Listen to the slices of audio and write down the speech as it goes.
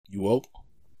You woke?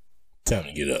 Time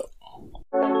to get up.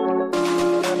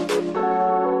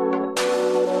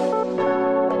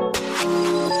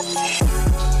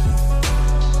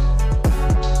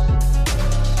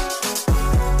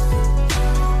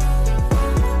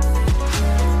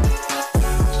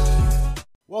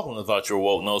 Welcome to Thought You Were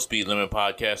Woke, No Speed Limit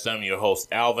Podcast. I'm your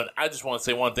host, Alvin. I just want to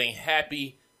say one thing.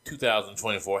 Happy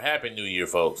 2024. Happy New Year,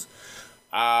 folks.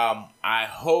 I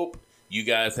hope you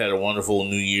guys had a wonderful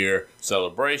New Year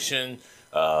celebration.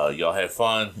 Y'all had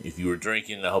fun. If you were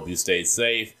drinking, I hope you stayed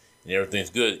safe and everything's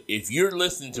good. If you're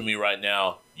listening to me right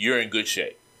now, you're in good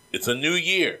shape. It's a new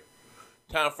year.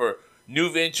 Time for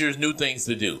new ventures, new things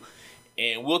to do.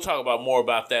 And we'll talk about more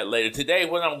about that later. Today,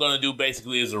 what I'm going to do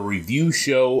basically is a review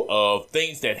show of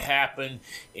things that happened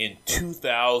in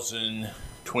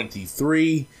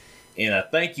 2023. And I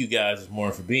thank you guys this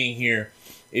morning for being here.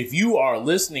 If you are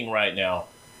listening right now,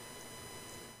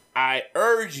 I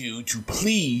urge you to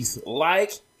please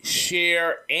like,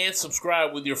 share, and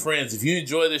subscribe with your friends. If you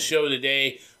enjoy this show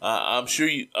today, I'm sure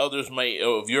others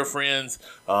of your friends,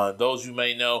 those you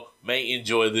may know, may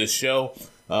enjoy this show.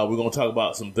 We're going to talk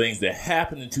about some things that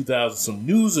happened in 2000, some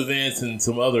news events, and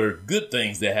some other good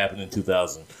things that happened in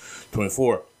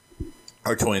 2024,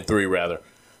 or 23 rather.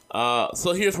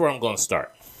 So here's where I'm going to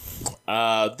start.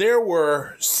 There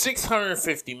were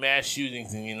 650 mass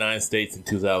shootings in the United States in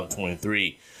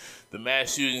 2023. The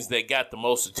mass shootings that got the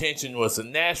most attention was the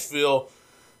Nashville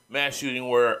mass shooting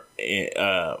where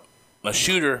a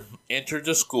shooter entered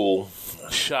the school,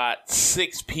 shot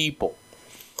 6 people.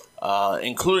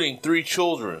 Including 3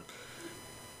 children.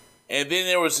 And then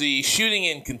there was the shooting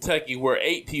in Kentucky where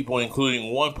 8 people,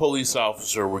 including 1 police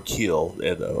officer, were killed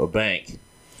at a bank.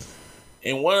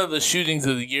 And one of the shootings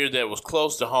of the year that was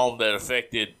close to home that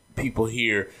affected people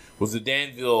here was the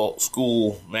Danville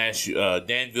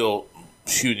Danville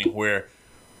shooting where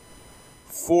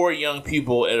 4 young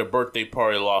people at a birthday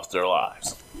party lost their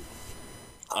lives.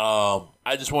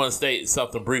 I just want to state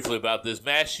something briefly about this.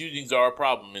 Mass shootings are a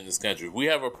problem in this country. We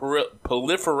have a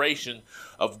proliferation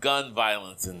of gun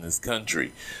violence in this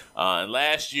country. And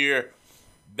last year,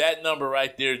 that number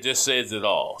right there just says it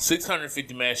all.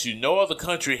 650 mass shootings. No other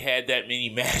country had that many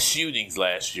mass shootings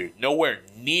last year. Nowhere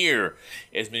near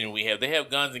as many we have. They have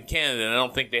guns in Canada, and I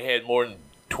don't think they had more than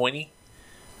 20.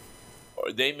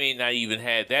 Or they may not even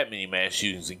have that many mass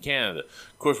shootings in Canada.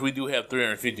 Of course, we do have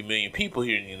 350 million people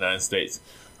here in the United States.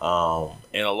 And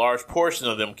a large portion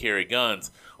of them carry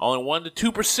guns. Only 1%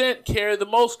 to 2% carry the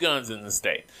most guns in the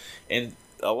state. And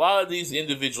a lot of these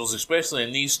individuals, especially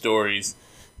in these stories,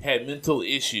 had mental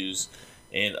issues.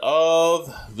 And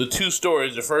of the 2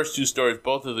 stories, the first 2 stories,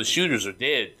 both of the shooters are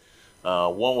dead.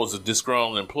 One was a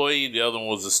disgruntled employee. The other one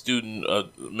was a student, a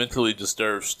mentally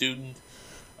disturbed student.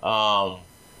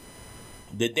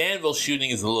 The Danville shooting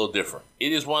is a little different.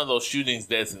 It is one of those shootings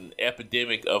that's an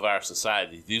epidemic of our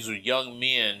society. These are young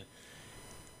men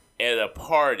at a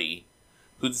party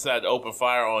who decided to open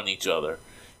fire on each other.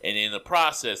 And in the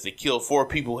process, they killed 4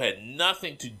 people who had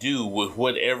nothing to do with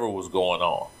whatever was going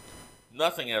on.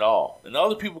 Nothing at all. And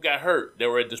other people got hurt that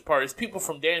were at this party. It's people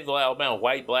from Danville, Alabama,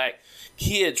 white, black,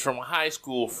 kids from high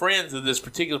school, friends of this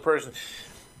particular person.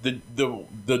 The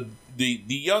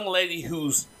young lady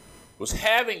who's was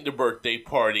having the birthday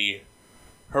party,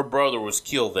 her brother was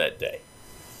killed that day.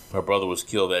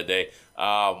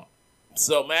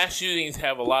 So mass shootings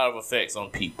have a lot of effects on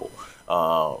people.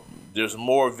 There's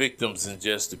more victims than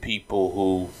just the people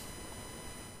who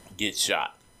get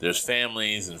shot. There's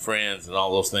families and friends and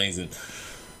all those things. And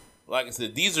like I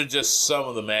said, these are just some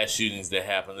of the mass shootings that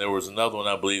happened. There was another one,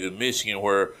 I believe, in Michigan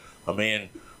where a man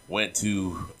went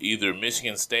to either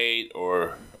Michigan State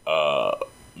or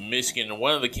Michigan,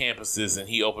 one of the campuses, and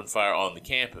he opened fire on the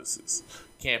campus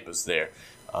there.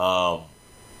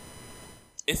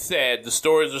 It's sad. The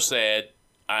stories are sad.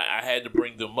 I had to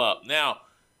bring them up. Now,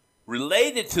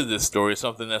 related to this story is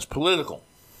something that's political.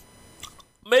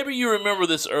 Maybe you remember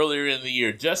this earlier in the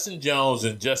year. Justin Jones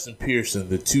and Justin Pearson,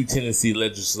 the 2 Tennessee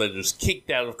legislators, kicked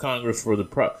out of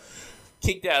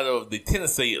the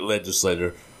Tennessee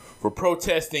legislature for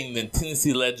protesting the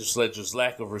Tennessee legislature's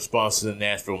lack of response to the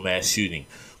Nashville mass shooting.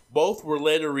 Both were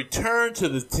later returned to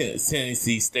the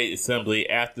Tennessee State Assembly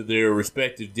after their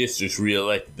respective districts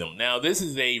reelected them. Now, this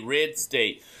is a red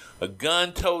state, a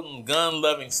gun-toting,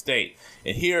 gun-loving state.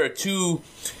 And here are 2,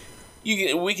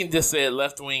 we can just say it,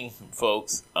 left-wing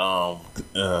folks,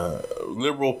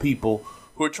 liberal people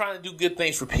who are trying to do good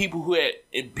things for people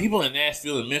people in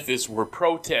Nashville and Memphis were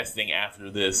protesting after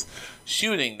this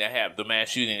shooting that happened, the mass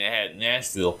shooting that had in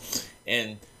Nashville.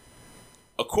 And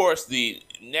of course, the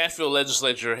Nashville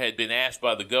legislature had been asked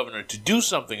by the governor to do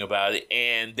something about it,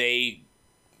 and they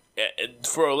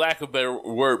for a lack of a better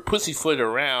word, pussyfoot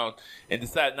around and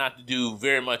decide not to do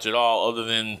very much at all other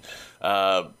than,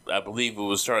 I believe it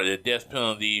was started a death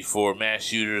penalty for mass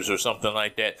shooters or something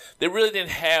like that. They really didn't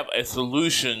have a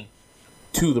solution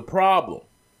to the problem.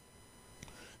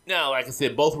 Now, like I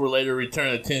said, both were later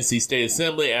returned to Tennessee State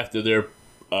Assembly after their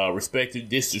respective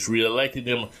districts reelected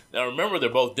them. Now, remember, they're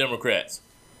both Democrats.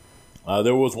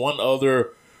 There was one other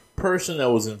person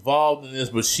that was involved in this,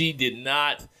 but she did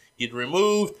not get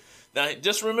removed. Now,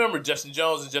 just remember, Justin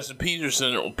Jones and Justin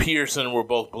Peterson were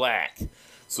both black,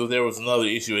 so there was another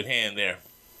issue at hand there.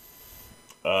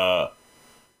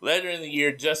 Later in the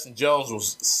year, Justin Jones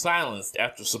was silenced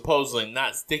after supposedly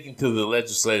not sticking to the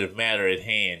legislative matter at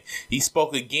hand. He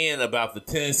spoke again about the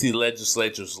Tennessee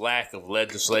legislature's lack of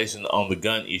legislation on the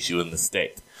gun issue in the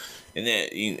state.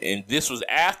 And this was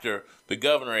after the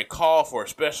governor had called for a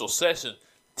special session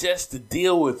just to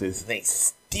deal with this. And they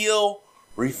still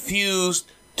refused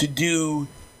to do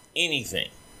anything.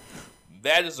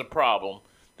 That is a problem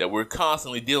that we're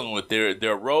constantly dealing with. There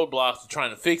are roadblocks to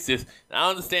trying to fix this. And I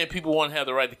understand people want to have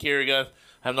the right to carry guns.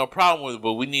 I have no problem with it,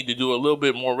 but we need to do a little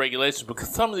bit more regulation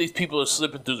because some of these people are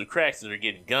slipping through the cracks that are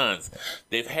getting guns.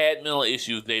 They've had mental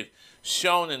issues. They've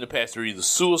shown in the past they're either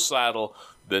suicidal,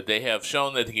 that they have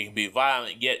shown that they can be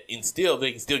violent, yet and still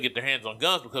they can still get their hands on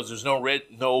guns because there's no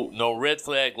red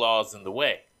flag laws in the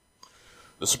way.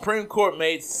 The Supreme Court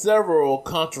made several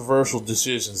controversial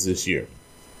decisions this year.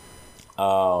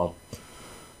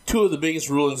 Two of the biggest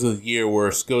rulings of the year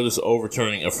were SCOTUS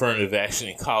overturning affirmative action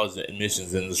in college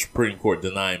admissions and the Supreme Court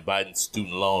denying Biden's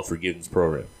student loan forgiveness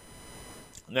program.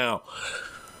 Now,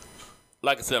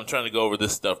 like I said, I'm trying to go over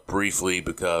this stuff briefly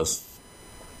because,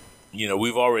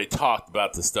 we've already talked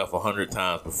about this stuff 100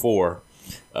 times before.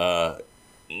 Now,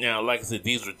 like I said,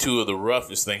 these are two of the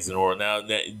roughest things in the world. Now,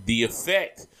 the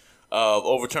effect of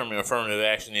overturning affirmative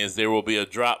action is there will be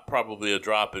probably a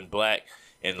drop in black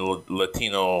and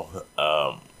Latino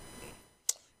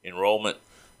enrollment.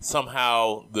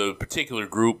 Somehow, the particular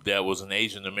group that was an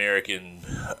Asian American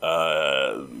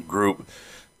group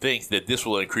thinks that this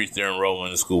will increase their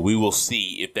enrollment in school. We will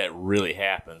see if that really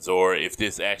happens or if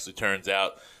this actually turns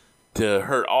out to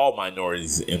hurt all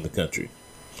minorities in the country.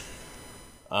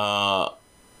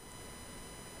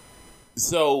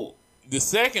 So the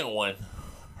second one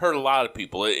hurt a lot of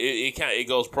people. It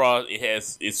goes cross.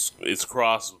 It's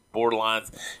cross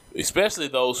borderlines, especially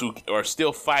those who are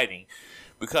still fighting,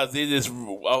 because it is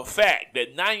a fact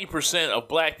that 90% of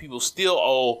black people still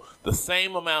owe the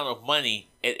same amount of money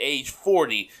at age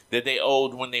 40 that they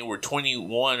owed when they were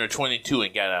 21 or 22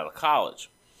 and got out of college.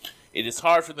 It is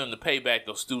hard for them to pay back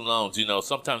those student loans.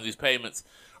 Sometimes these payments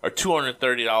are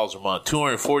 $230 a month,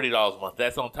 $240 a month.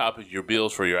 That's on top of your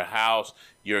bills for your house,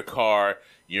 your car,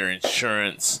 your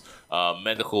insurance,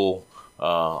 medical,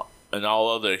 and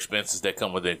all other expenses that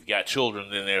come with it. If you got children,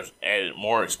 then there's added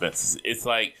more expenses. It's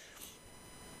like,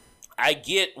 I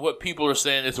get what people are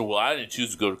saying is, well, I didn't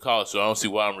choose to go to college, so I don't see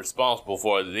why I'm responsible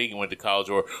for it. They went to college,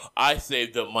 or I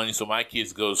saved up money so my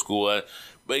kids go to school.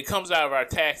 But it comes out of our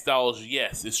tax dollars.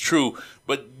 Yes, it's true.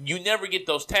 But you never get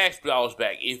those tax dollars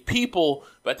back. If people,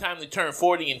 by the time they turn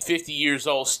 40 and 50 years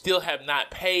old, still have not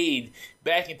paid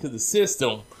back into the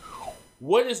system,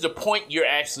 what is the point you're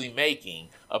actually making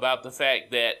about the fact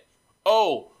that,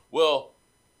 oh, well,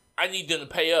 I need them to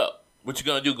pay up? What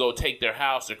you're going to do, go take their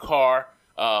house, their car?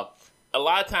 A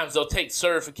lot of times they'll take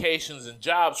certifications and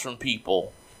jobs from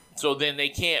people, so then they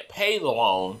can't pay the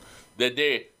loan that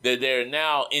they're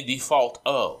now in default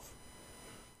of.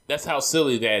 That's how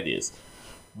silly that is.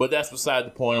 But that's beside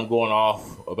the point. I'm going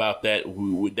off about that.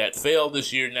 That failed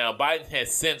this year. Now, Biden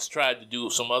has since tried to do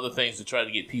some other things to try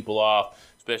to get people off,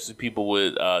 especially people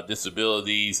with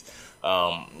disabilities,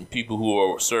 people who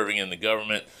are serving in the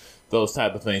government, those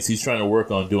type of things. He's trying to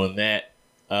work on doing that.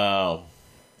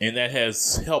 And that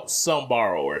has helped some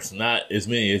borrowers, not as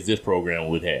many as this program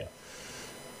would have.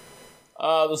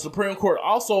 The Supreme Court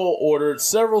also ordered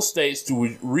several states to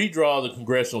redraw the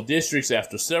congressional districts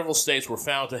after several states were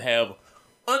found to have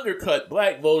undercut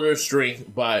black voter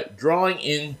strength by drawing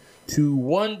into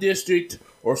one district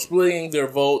or splitting their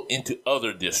vote into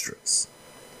other districts.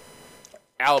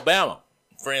 Alabama,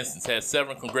 for instance, has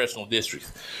 7 congressional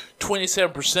districts.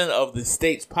 27% of the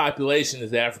state's population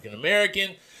is African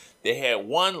American. They had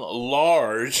one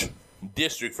large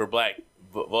district for black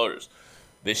voters.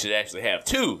 They should actually have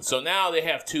 2. So now they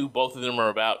have 2. Both of them are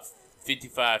about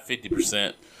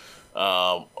 50%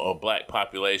 of black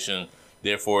population.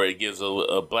 Therefore, it gives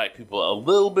black people a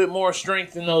little bit more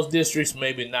strength in those districts,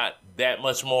 maybe not that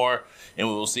much more. And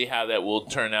we will see how that will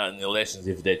turn out in the elections,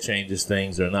 if that changes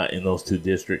things or not in those 2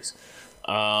 districts.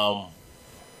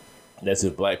 That's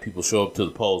if black people show up to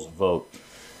the polls and vote.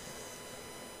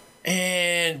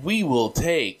 And we will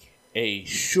take a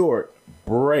short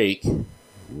break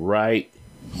right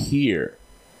here.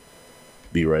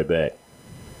 Be right back.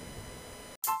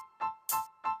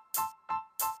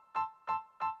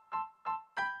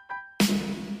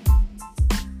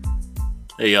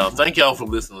 Hey, y'all. Thank y'all for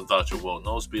listening to Thought Your Vote.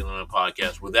 No Speed Limit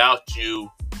Podcast. Without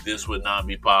you, this would not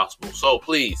be possible. So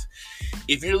please,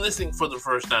 if you're listening for the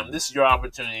first time, this is your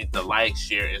opportunity to like,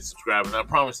 share, and subscribe. And I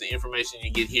promise the information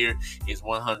you get here is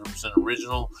 100%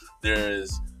 original. There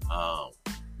is,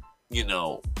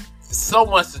 so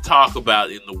much to talk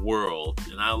about in the world.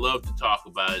 And I love to talk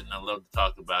about it, and I love to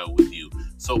talk about it with you.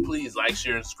 So please like,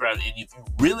 share, and subscribe. And if you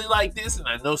really like this, and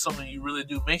I know some of you really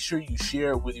do, make sure you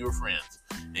share it with your friends.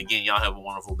 And again, y'all have a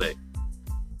wonderful day.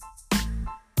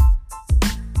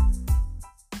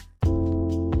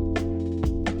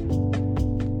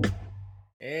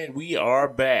 And we are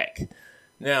back.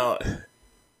 Now,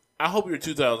 I hope your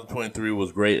 2023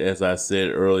 was great, as I said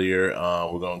earlier.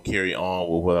 We're going to carry on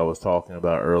with what I was talking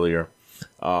about earlier.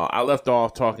 I left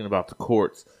off talking about the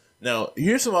courts. Now,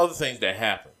 here's some other things that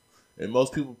happened, and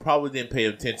most people probably didn't pay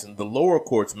attention. The lower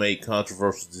courts made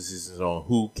controversial decisions on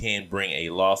who can bring a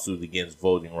lawsuit against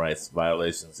voting rights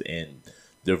violations and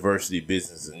diversity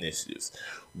business initiatives.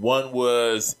 One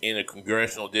was in a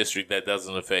congressional district that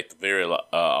doesn't affect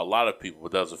a lot of people,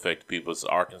 but does affect people. It's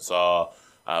Arkansas,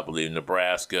 I believe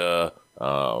Nebraska,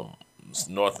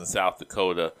 North and South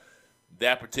Dakota.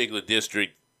 That particular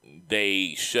district,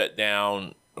 they shut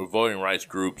down voting rights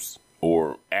groups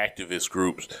or activist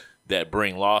groups that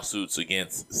bring lawsuits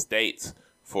against states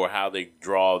for how they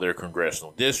draw their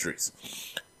congressional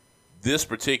districts. This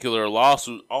particular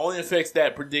lawsuit only affects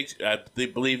that prediction. I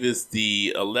believe it's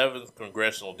the 11th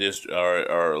congressional district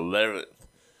or 11th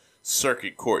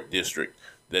circuit court district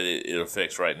that it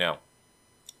affects right now.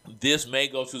 This may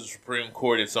go to the Supreme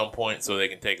Court at some point, so they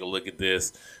can take a look at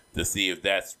this to see if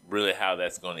that's really how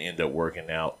that's going to end up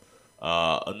working out.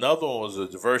 Another one was a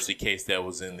diversity case that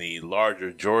was in the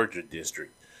larger Georgia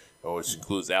district, which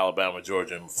includes Alabama,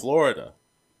 Georgia, and Florida.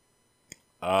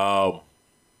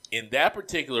 In that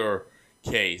particular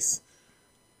case,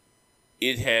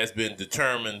 it has been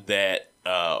determined that,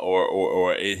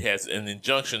 or it has an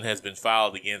injunction has been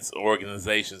filed against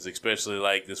organizations, especially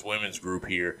like this women's group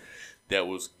here, that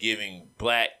was giving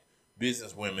black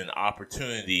business women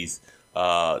opportunities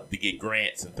to get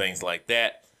grants and things like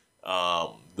that.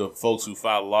 The folks who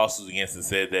filed lawsuits against it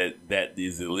said that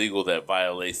is illegal. That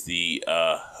violates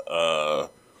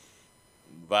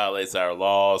violates our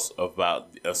laws about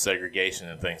segregation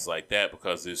and things like that,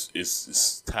 because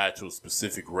it's tied to a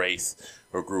specific race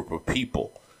or group of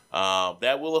people.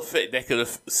 That could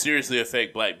seriously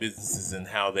affect black businesses and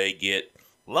how they get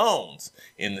loans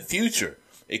in the future.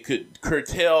 It could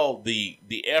curtail the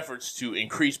efforts to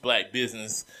increase black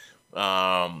business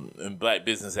and black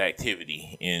business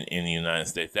activity in the United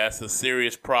States. That's a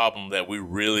serious problem that we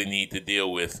really need to deal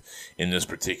with in this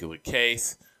particular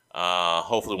case.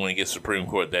 Hopefully when it gets to the Supreme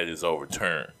Court, that is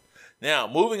overturned. Now,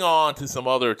 moving on to some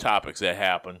other topics that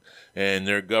happened, and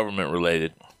they're government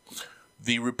related.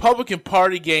 The Republican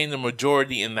Party gained the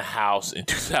majority in the House in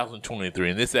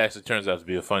 2023, and this actually turns out to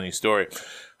be a funny story.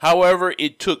 However,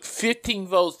 it took 15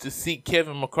 votes to seat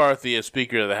Kevin McCarthy as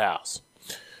Speaker of the House.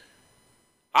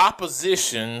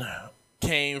 Opposition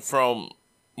came from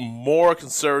the more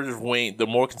conservative wing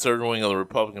of the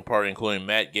Republican Party, including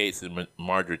Matt Gaetz and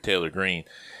Marjorie Taylor Greene.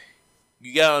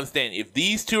 You gotta understand, if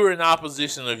these two are in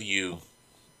opposition of you,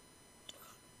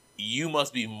 you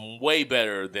must be way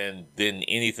better than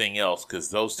anything else, because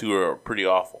those two are pretty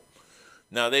awful.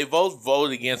 Now, they both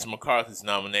voted against McCarthy's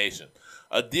nomination.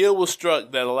 A deal was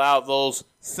struck that allowed those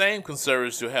same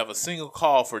conservatives to have a single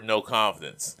call for no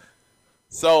confidence.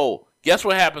 So, guess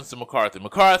what happens to McCarthy?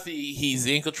 McCarthy, he's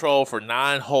in control for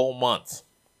 9 whole months.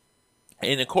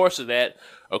 In the course of that,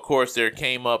 of course, there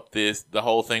came up the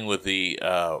whole thing with the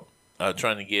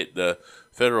trying to get the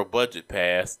federal budget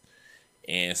passed,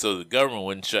 and so the government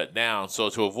wouldn't shut down. So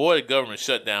to avoid a government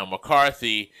shutdown,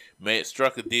 McCarthy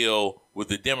struck a deal with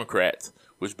the Democrats,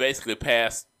 which basically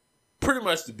passed pretty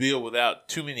much the bill without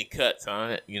too many cuts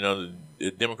on it. You know, the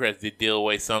Democrats did deal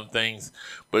away some things,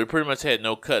 but it pretty much had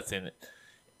no cuts in it.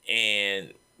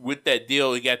 And with that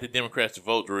deal, it got the Democrats to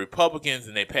vote the Republicans,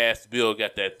 and they passed the bill,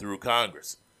 got that through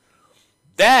Congress.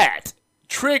 That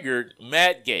triggered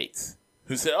Matt Gaetz,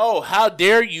 who said, "Oh, how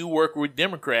dare you work with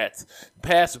Democrats,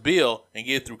 pass a bill, and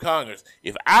get it through Congress?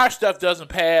 If our stuff doesn't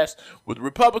pass with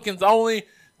Republicans only,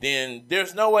 then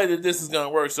there's no way that this is going to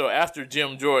work." So after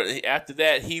Jim Jordan, after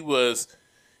that, he was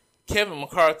Kevin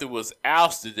McCarthy was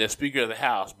ousted as Speaker of the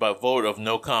House by vote of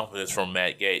no confidence from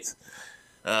Matt Gaetz.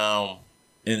 And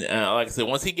like I said,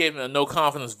 once he gave him a no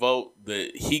confidence vote,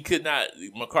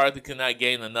 McCarthy could not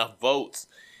gain enough votes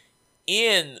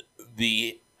in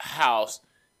the House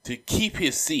to keep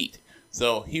his seat.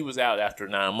 So he was out after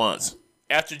 9 months.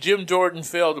 After Jim Jordan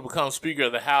failed to become Speaker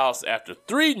of the House after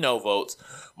 3 no votes,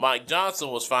 Mike Johnson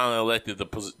was finally elected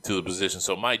to the position.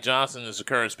 So Mike Johnson is the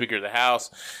current Speaker of the House.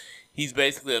 He's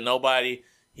basically a nobody.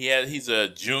 He's a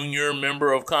junior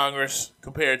member of Congress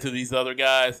compared to these other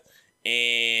guys.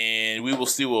 And we will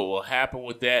see what will happen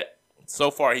with that.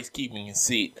 So far, he's keeping his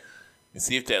seat. And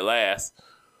see if that lasts.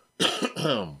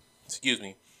 Excuse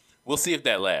me. We'll see if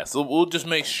that lasts. So we'll just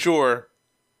make sure.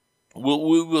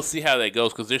 We'll see how that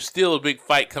goes, because there's still a big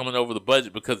fight coming over the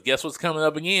budget, because guess what's coming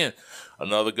up again?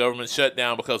 Another government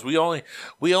shutdown, because we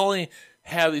only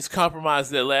have these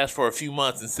compromises that last for a few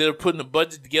months. Instead of putting the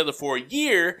budget together for a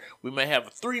year, we may have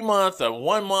a 3-month, a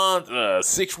 1-month, a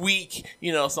 6-week,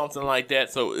 something like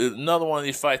that. So another one of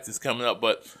these fights is coming up.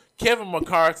 But Kevin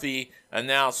McCarthy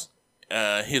announced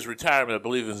his retirement, I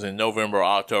believe it was in November or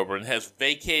October, and has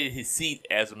vacated his seat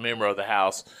as a member of the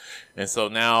House. And so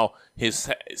now his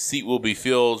seat will be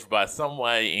filled by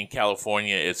somebody in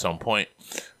California at some point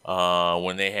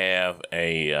when they have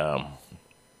a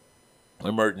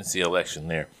emergency election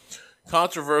there.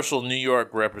 Controversial New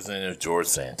York Representative George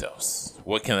Santos.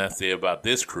 What can I say about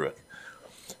this crook?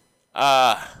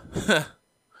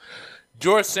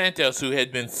 George Santos, who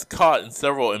had been caught in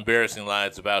several embarrassing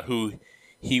lies about who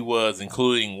he was,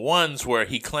 including ones where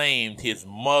he claimed his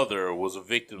mother was a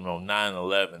victim of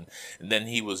 9/11, and then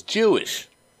he was Jewish,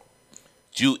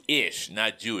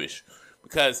 not Jewish,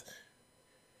 because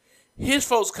his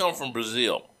folks come from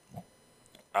Brazil.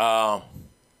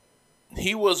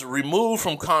 He was removed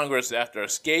from Congress after a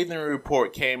scathing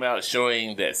report came out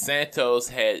showing that Santos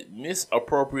had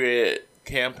misappropriated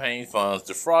campaign funds,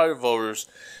 defrauded voters,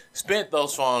 spent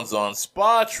those funds on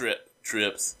spa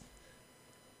trips,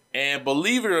 and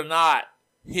believe it or not,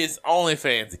 his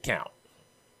OnlyFans account.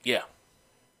 Yeah.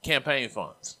 Campaign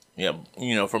funds. Yeah.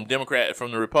 From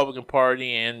the Republican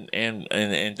Party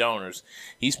and donors.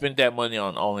 He spent that money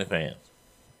on OnlyFans.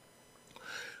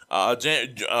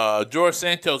 George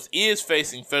Santos is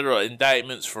facing federal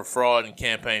indictments for fraud and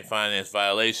campaign finance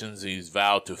violations. He's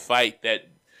vowed to fight that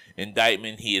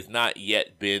indictment. He has not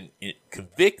yet been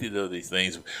convicted of these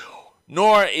things,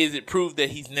 nor is it proved that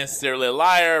he's necessarily a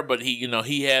liar, but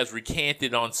he has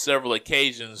recanted on several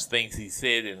occasions things he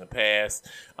said in the past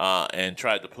and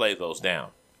tried to play those down.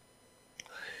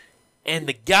 And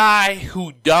the guy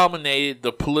who dominated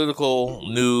the political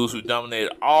news, who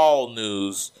dominated all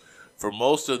news for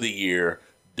most of the year,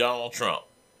 Donald Trump.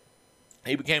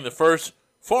 He became the first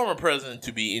former president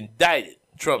to be indicted.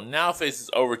 Trump now faces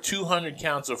over 200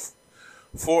 counts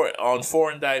on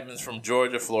 4 indictments from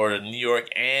Georgia, Florida, New York,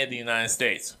 and the United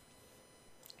States.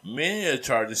 Many of the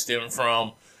charges stem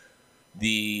from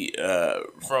the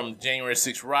January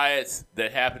 6th riots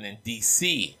that happened in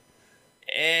D.C.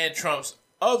 and Trump's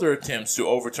other attempts to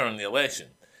overturn the election,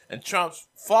 and Trump's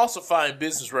falsifying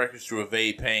business records to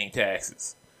evade paying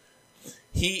taxes.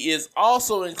 He is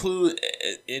also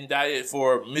indicted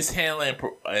for mishandling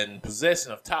and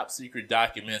possession of top secret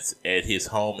documents at his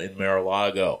home in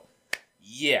Mar-a-Lago.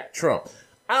 Yeah, Trump.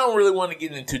 I don't really want to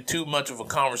get into too much of a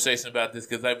conversation about this,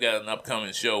 because I've got an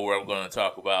upcoming show where I'm going to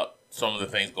talk about some of the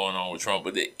things going on with Trump.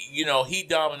 But, he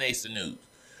dominates the news.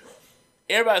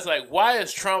 Everybody's like, why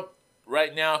is Trump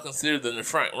right now considered the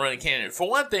front-running candidate? For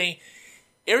one thing,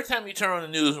 every time you turn on the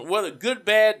news, whether good,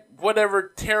 bad,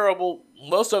 whatever, terrible,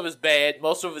 most of it's bad,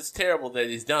 most of it's terrible that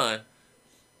he's done,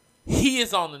 he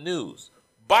is on the news.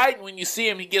 Biden, when you see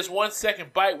him, he gets 1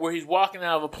 second bite where he's walking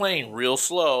out of a plane real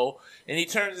slow, and he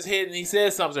turns his head and he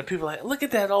says something, and people are like, look at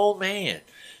that old man.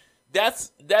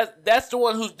 That's the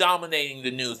one who's dominating the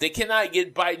news. They cannot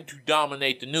get Biden to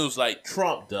dominate the news like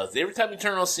Trump does. Every time you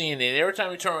turn on CNN, every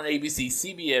time you turn on ABC,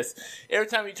 CBS, every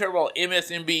time you turn on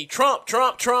MSNBC, Trump,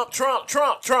 Trump, Trump, Trump,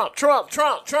 Trump, Trump, Trump,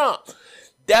 Trump, Trump.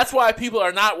 That's why people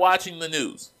are not watching the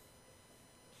news.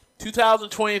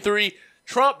 2023,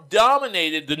 Trump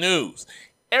dominated the news.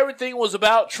 Everything was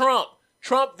about Trump.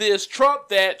 Trump this, Trump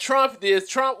that, Trump this,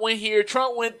 Trump went here,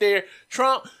 Trump went there,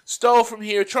 Trump stole from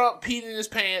here, Trump peed in his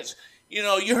pants.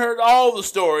 You heard all the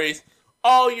stories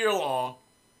all year long.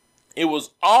 It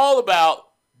was all about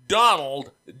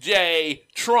Donald J.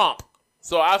 Trump.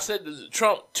 So I've said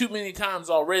Trump too many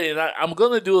times already, and I'm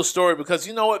going to do a story because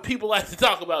you know what? People like to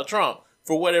talk about Trump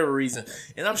for whatever reason.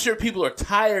 And I'm sure people are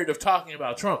tired of talking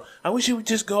about Trump. I wish he would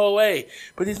just go away.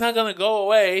 But he's not going to go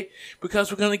away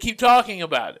because we're going to keep talking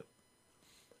about him.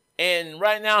 And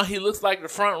right now, he looks like the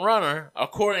front runner,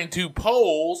 according to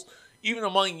polls, even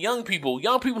among young people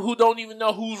who don't even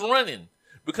know who's running.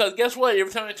 Because guess what?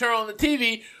 Every time they turn on the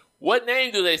TV, what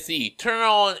name do they see? Turn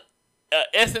on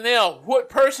SNL, what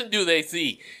person do they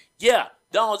see? Yeah,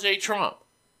 Donald J. Trump.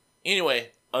 Anyway,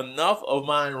 enough of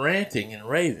my ranting and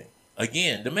raving.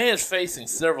 Again, the man is facing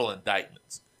several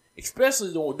indictments,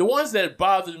 especially the ones that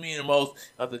bothered me the most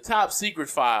are the top secret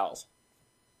files.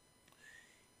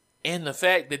 And the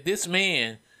fact that this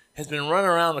man has been running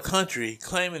around the country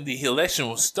claiming the election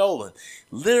was stolen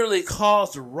literally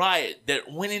caused a riot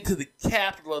that went into the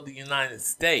capital of the United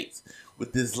States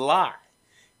with this lie.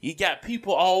 He got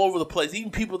people all over the place,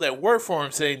 even people that work for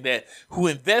him saying that, who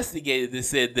investigated this,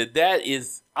 said that that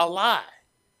is a lie.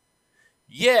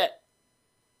 Yet,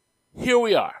 here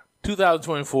we are,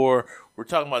 2024. We're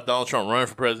talking about Donald Trump running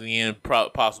for president again,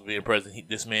 possibly being president.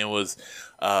 This man was,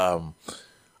 of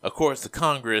course, the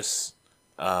Congress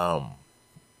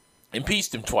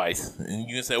impeached him twice. And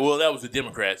you can say, well, that was the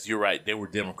Democrats. You're right, they were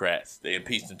Democrats. They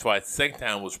impeached him twice. The second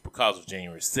time was because of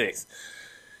January 6th.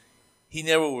 He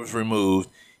never was removed.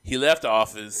 He left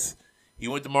office. He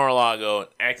went to Mar-a-Lago and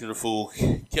acted a fool,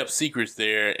 kept secrets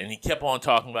there, and he kept on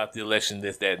talking about the election,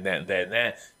 this, that, and that, and that, and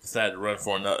that. Decided to run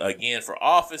again for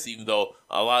office, even though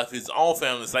a lot of his own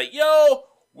family is like, yo,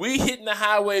 we hitting the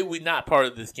highway. We not part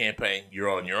of this campaign. You're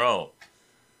on your own.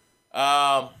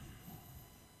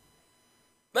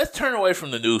 Let's turn away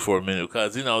from the news for a minute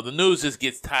because, the news just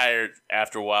gets tired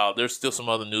after a while. There's still some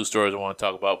other news stories I want to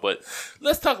talk about, but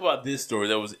let's talk about this story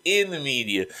that was in the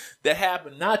media that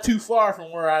happened not too far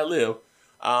from where I live.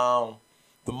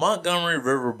 The Montgomery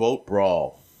Riverboat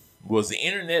Brawl was the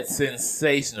internet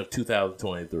sensation of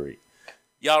 2023.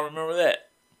 Y'all remember that?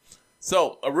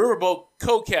 So, a riverboat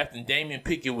co-captain, Damian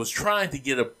Pickett, was trying to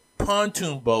get a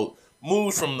pontoon boat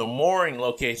moved from the mooring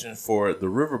location for the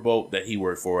riverboat that he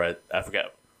worked for at, I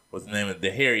forgot what's the name of it,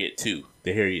 the Harriet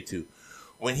II,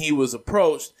 when he was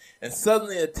approached and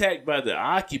suddenly attacked by the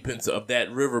occupants of that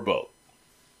riverboat.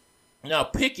 Now,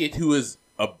 Pickett, who is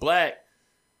a black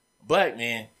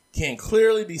man, can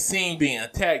clearly be seen being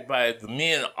attacked by the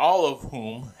men, all of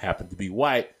whom happen to be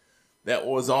white, that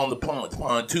was on the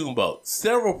pontoon boat.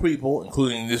 Several people,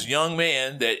 including this young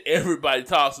man that everybody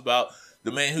talks about,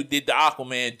 the man who did the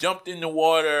Aquaman, jumped in the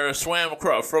water, swam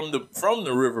across from the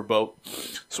riverboat,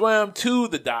 swam to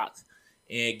the docks,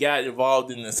 and got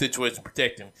involved in the situation to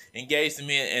protect him. Engaged the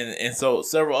men, and so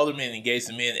several other men engaged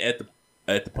the men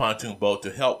at the pontoon boat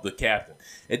to help the captain.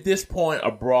 At this point, a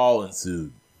brawl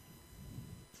ensued.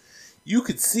 You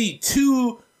could see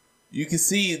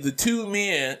the two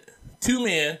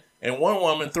men and one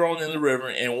woman thrown in the river,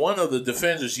 and one of the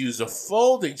defenders used a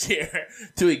folding chair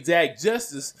to exact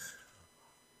justice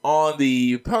on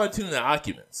the pontoon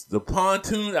occupants. The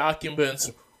pontoon occupants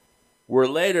were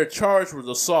later charged with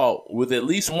assault, with at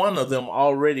least one of them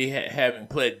already having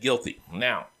pled guilty.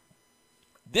 Now,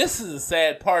 this is the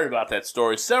sad part about that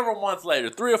story. Several months later,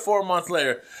 3 or 4 months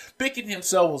later, Pickett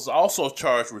himself was also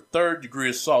charged with third-degree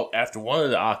assault after one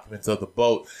of the occupants of the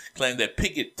boat claimed that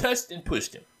Pickett touched and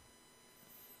pushed him.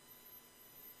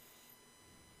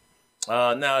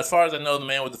 Now, as far as I know, the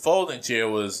man with the folding chair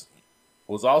was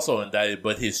also indicted,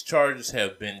 but his charges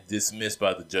have been dismissed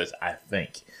by the judge, I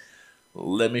think.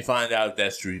 Let me find out if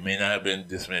that's true. He may not have been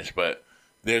dismissed, but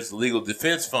there's a legal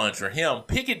defense fund for him.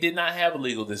 Pickett did not have a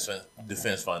legal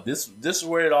defense fund. This is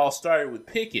where it all started with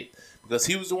Pickett, because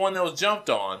he was the one that was jumped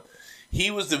on. He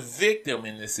was the victim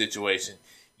in this situation,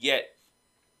 yet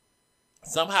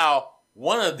somehow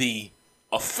one of the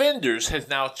offenders has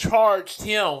now charged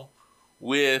him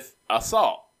with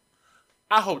assault.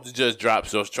 I hope the judge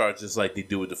drops those charges like they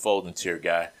do with the folding chair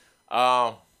guy.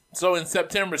 So in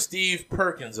September, Steve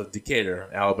Perkins of Decatur,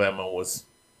 Alabama, was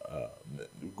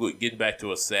getting back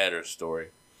to a sadder story.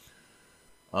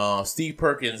 Steve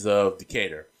Perkins of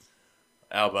Decatur,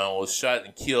 Alabama, was shot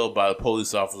and killed by the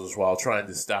police officers while trying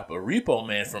to stop a repo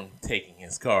man from taking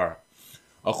his car.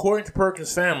 According to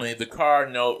Perkins' family, the car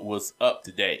note was up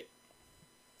to date.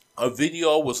 A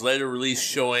video was later released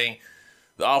showing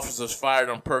the officers fired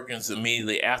on Perkins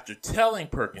immediately after telling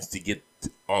Perkins to get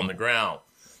on the ground.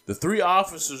 The 3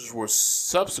 officers were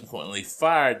subsequently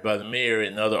fired by the mayor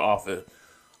and another officer,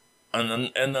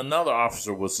 and another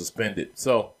officer was suspended.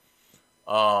 So,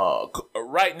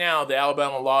 right now, the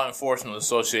Alabama Law Enforcement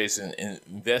Association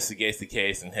investigates the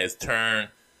case and has turned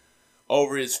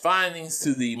over its findings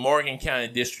to the Morgan County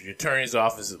District Attorney's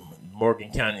Office.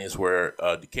 Morgan County is where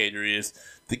Decatur is.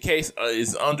 The case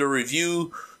is under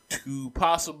review to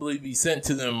possibly be sent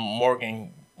to the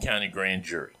Morgan County Grand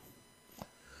Jury.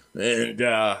 And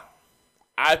I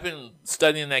I've been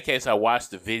studying that case. I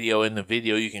watched the video. In the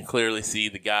video, you can clearly see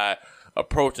the guy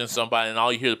approaching somebody, and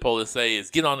all you hear the police say is,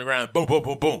 "Get on the ground, boom, boom,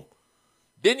 boom, boom."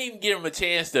 Didn't even give him a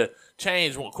chance to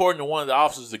change. According to one of the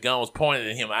officers, the gun was pointed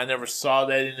at him. I never saw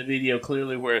that in the video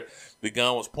clearly where the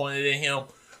gun was pointed at him.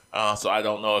 So I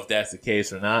don't know if that's the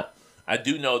case or not. I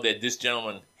do know that this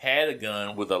gentleman had a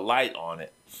gun with a light on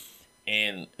it.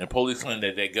 And police claim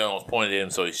that gun was pointed at him,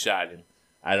 so he shot him.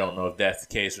 I don't know if that's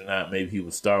the case or not. Maybe he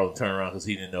was startled and turned around because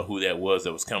he didn't know who that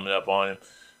was coming up on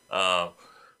him.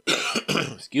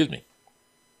 Excuse me.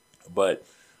 But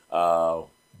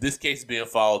this case is being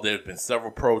followed. There have been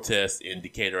several protests in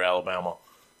Decatur, Alabama.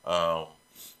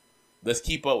 Let's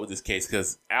keep up with this case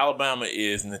because Alabama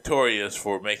is notorious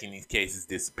for making these cases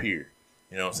disappear.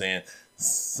 You know what I'm saying?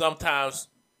 Sometimes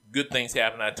good things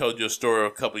happen. I told you a story a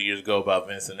couple of years ago about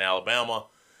Vincent, Alabama,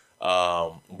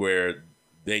 where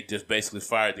they just basically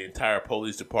fired the entire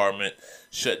police department,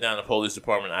 shut down the police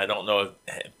department. I don't know if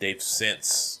they've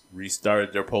since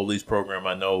restarted their police program.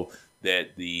 I know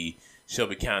that the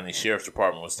Shelby County Sheriff's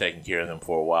Department was taking care of them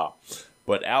for a while.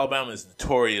 But Alabama is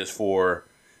notorious for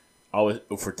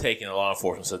taking the law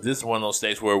enforcement. So this is one of those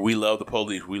states where we love the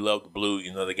police. We love the blue.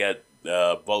 You know, they got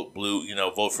vote blue,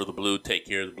 vote for the blue, take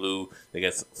care of the blue. They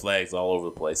got flags all over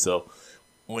the place. So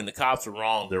when the cops are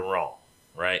wrong, they're wrong,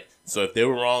 right? So if they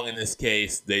were wrong in this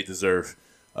case, they deserve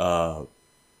to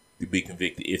be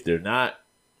convicted. If they're not,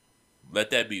 let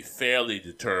that be fairly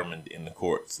determined in the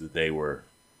courts that they were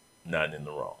not in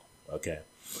the wrong. Okay,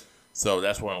 so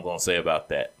that's what I'm going to say about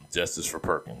that. Justice for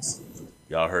Perkins.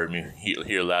 Y'all heard me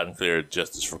hear loud and clear,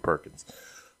 justice for Perkins.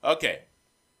 Okay,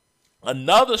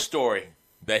 another story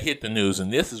that hit the news,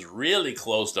 and this is really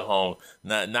close to home,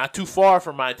 not too far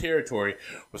from my territory,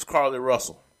 was Carlee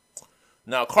Russell.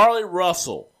 Now, Carlee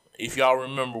Russell, if y'all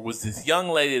remember, was this young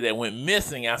lady that went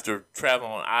missing after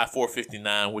traveling on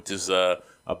I-459, which is a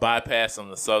bypass on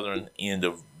the southern end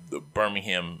of the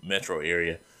Birmingham metro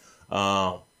area.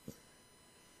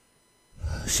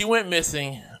 She went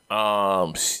missing.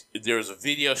 There was a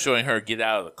video showing her get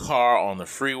out of the car on the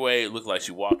freeway. It looked like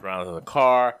she walked around in the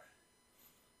car.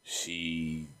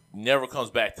 She never comes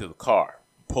back to the car.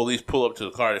 Police pull up to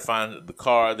the car. They find the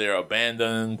car. They're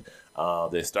abandoned.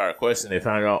 They start questioning. They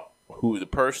find out who the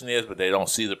person is, but they don't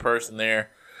see the person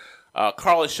there.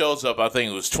 Carlee shows up, I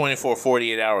think it was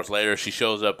 48 hours later. She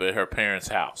shows up at her parents'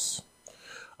 house.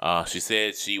 She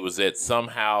said she was at some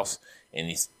house, and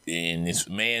this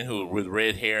man who with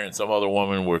red hair and some other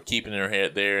woman were keeping her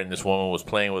head there, and this woman was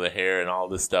playing with her hair and all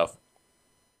this stuff.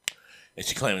 And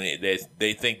she claimed that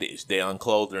they think that they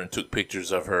unclothed her and took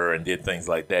pictures of her and did things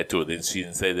like that to her. Then she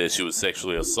didn't say that she was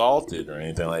sexually assaulted or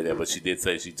anything like that, but she did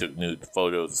say she took nude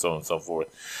photos and so on and so forth.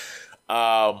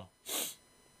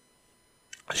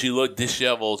 She looked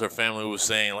disheveled. Her family was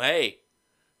saying, hey,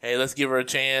 let's give her a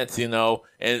chance,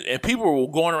 And people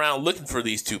were going around looking for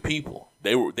these two people.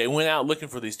 They went out looking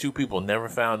for these two people, never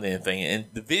found anything. And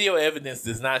the video evidence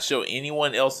does not show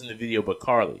anyone else in the video but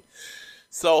Carlee.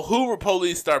 So Hoover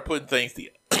police start putting things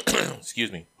together.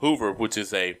 Excuse me. Hoover, which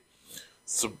is a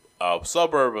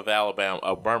suburb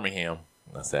of Birmingham.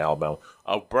 I say Alabama.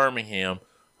 Of Birmingham.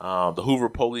 The Hoover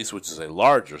police, which is a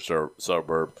larger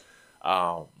suburb,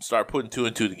 start putting two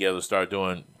and two together,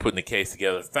 putting the case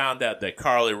together, found out that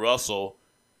Carlee Russell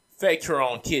faked her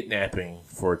own kidnapping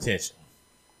for attention.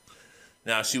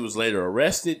 Now, she was later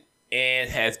arrested and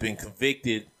has been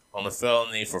convicted on a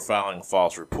felony for filing a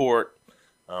false report,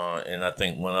 and I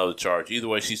think one other charge. Either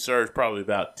way, she served probably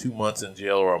about 2 months in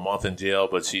jail or a month in jail,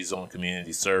 but she's on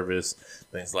community service,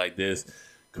 things like this.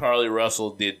 Carlee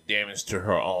Russell did damage to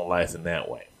her own life in that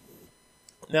way.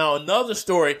 Now, another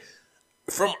story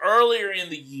from earlier in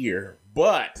the year,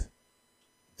 but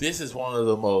this is one of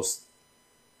the most...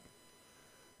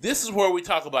 This is where we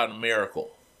talk about a miracle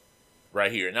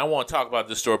right here. And I want to talk about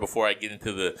this story before I get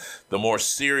into the more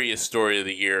serious story of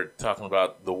the year, talking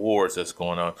about the wars that's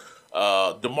going on.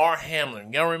 Damar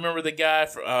Hamlin. Y'all remember the guy,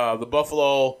 the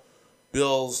Buffalo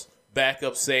Bills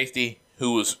backup safety,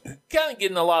 who was kind of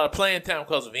getting a lot of playing time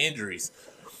because of injuries.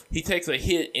 He takes a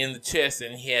hit in the chest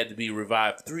and he had to be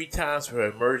revived 3 times for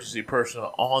emergency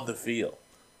personnel on the field.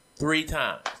 3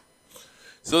 times.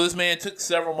 So this man took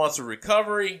several months of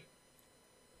recovery.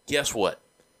 Guess what?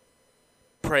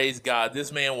 Praise God.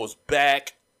 This man was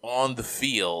back on the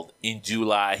field in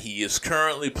July. He is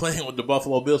currently playing with the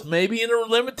Buffalo Bills, maybe in a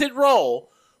limited role,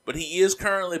 but he is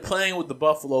currently playing with the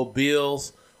Buffalo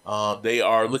Bills. They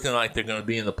are looking like they're going to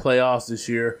be in the playoffs this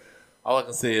year. All I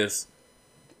can say is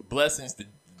blessings to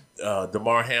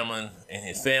Damar Hamlin and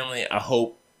his family. I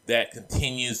hope that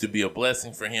continues to be a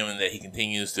blessing for him and that he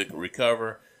continues to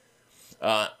recover.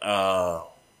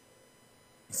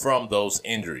 from those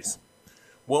injuries.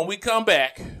 When we come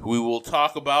back, we will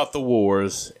talk about the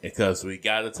wars because we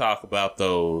got to talk about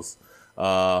those.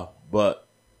 But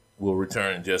we'll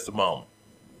return in just a moment.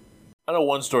 I know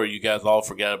one story you guys all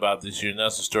forgot about this year, and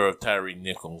that's the story of Tyre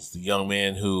Nichols, the young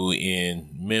man who in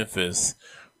Memphis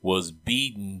was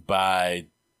beaten by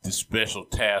the Special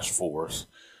Task Force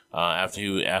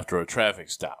after a traffic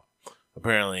stop.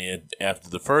 Apparently, after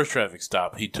the first traffic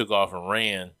stop, he took off and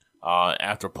ran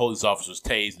after police officers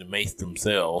tased and maced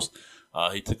themselves.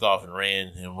 He took off and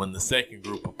ran, and when the second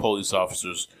group of police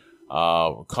officers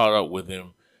caught up with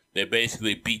him, they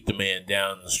basically beat the man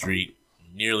down in the street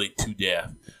nearly to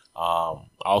death.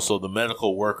 Also, the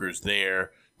medical workers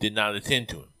there did not attend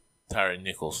to him, Tyre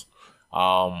Nichols.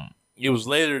 It was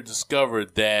later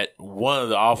discovered that one of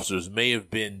the officers may have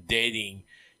been dating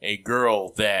a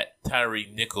girl that Tyre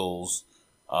Nichols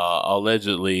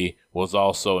allegedly was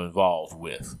also involved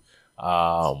with.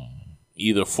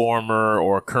 Either former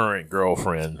or current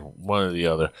girlfriend, one or the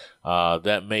other.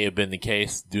 That may have been the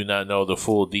case. Do not know the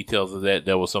full details of that.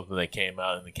 That was something that came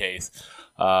out in the case.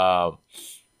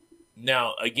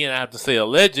 Now, again, I have to say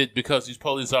alleged because these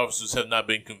police officers have not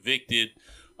been convicted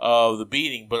of the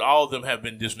beating, but all of them have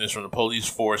been dismissed from the police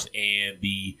force, and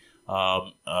the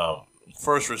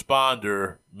first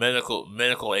responder,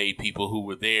 medical aid people who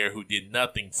were there who did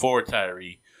nothing for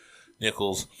Tyre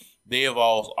Nichols, they have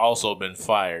also been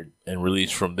fired and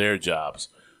released from their jobs.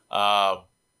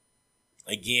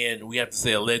 Again, we have to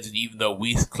say alleged, even though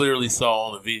we clearly saw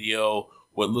on the video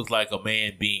what looked like a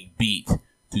man being beat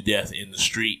to death in the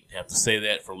street. I have to say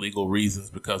that for legal reasons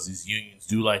because these unions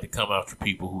do like to come after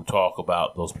people who talk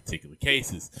about those particular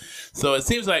cases. So it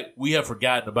seems like we have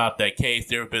forgotten about that case.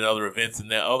 There have been other events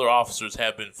and that other officers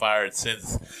have been fired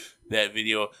since that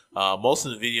video. Most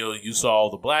of the video you saw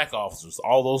the black officers.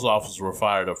 All those officers were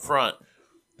fired up front.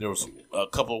 There was a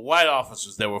couple of white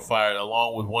officers that were fired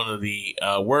along with one of the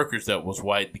workers that was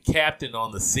white. The captain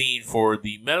on the scene for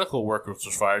the medical workers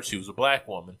was fired. She was a black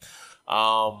woman.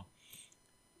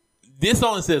 This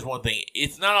only says one thing.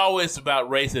 It's not always about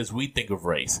race as we think of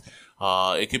race.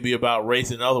 It can be about race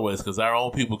in other ways because our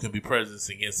own people can be prejudiced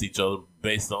against each other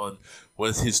based on what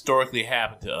has historically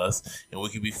happened to us. And we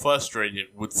can be frustrated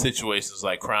with situations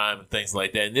like crime and things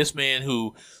like that. And this man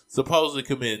who supposedly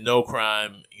committed no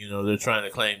crime, they're trying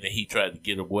to claim that he tried to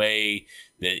get away,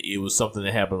 that it was something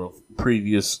that happened in a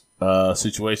previous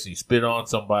situation. He spit on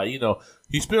somebody,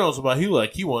 he spit on somebody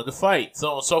he wanted to fight, so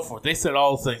on and so forth. They said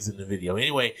all the things in the video.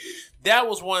 Anyway, that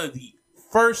was one of the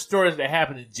first stories that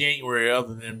happened in January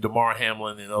other than Damar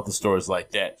Hamlin and other stories like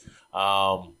that.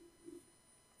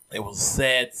 It was a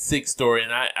sad, sick story,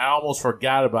 and I almost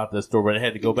forgot about that story, but I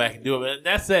had to go back and do it. And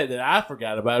that's sad that I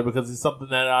forgot about it because it's something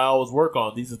that I always work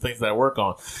on. These are things that I work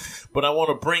on. But I want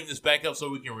to bring this back up so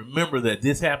we can remember that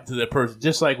this happened to that person,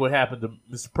 just like what happened to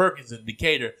Mr. Perkins in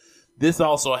Decatur. This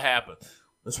also happened.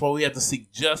 That's why we have to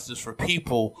seek justice for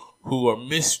people who are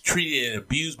mistreated and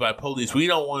abused by police. We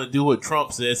don't want to do what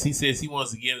Trump says. He says he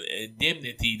wants to give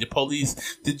indemnity to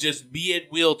police to just be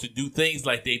at will to do things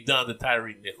like they've done to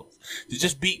Tyre Nichols, to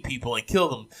just beat people and kill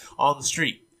them on the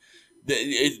street,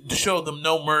 to show them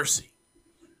no mercy.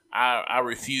 I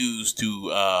refuse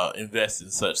to invest in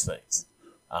such things.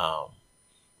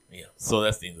 So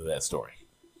that's the end of that story.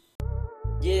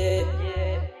 Yeah,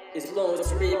 it's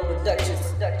Lawrence Reed Productions.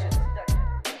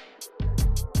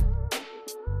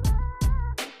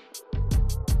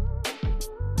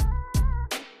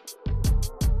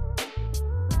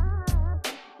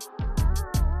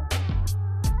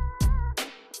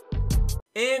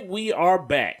 And we are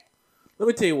back. Let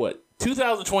me tell you what.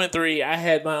 2023, I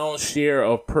had my own share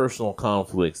of personal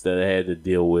conflicts that I had to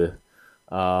deal with.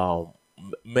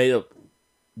 Made up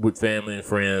with family and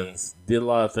friends. Did a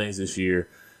lot of things this year.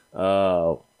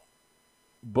 But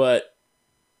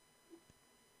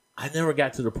I never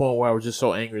got to the point where I was just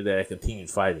so angry that I continued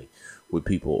fighting with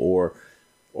people.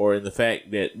 Or in the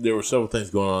fact that there were several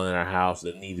things going on in our house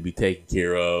that need to be taken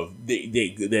care of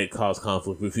that caused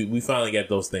conflict. We finally got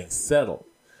those things settled.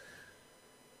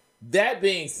 That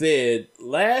being said,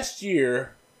 last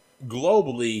year,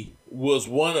 globally, was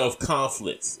one of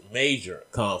conflicts, major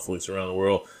conflicts around the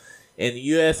world. And the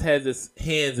U.S. had its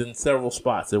hands in several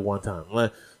spots at one time.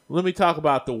 Let me talk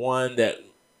about the one that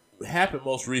happened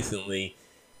most recently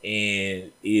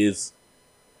and is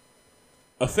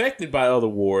affected by other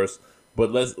wars.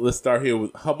 But let's start here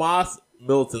with Hamas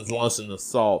militants launched an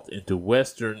assault into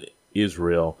western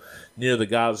Israel near the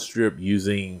Gaza Strip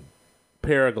using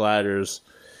paragliders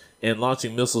and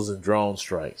launching missiles and drone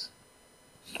strikes.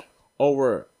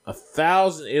 Over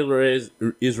 1,000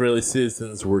 Israeli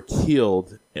citizens were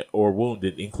killed or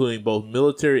wounded, including both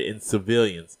military and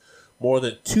civilians, more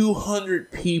than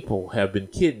 200 people have been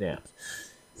kidnapped.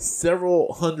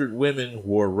 Several hundred women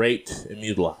were raped and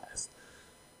mutilized.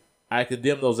 I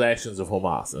condemn those actions of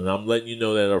Hamas, and I'm letting you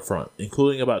know that up front,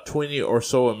 including about 20 or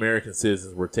so American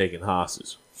citizens were taken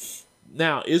hostage.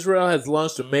 Now, Israel has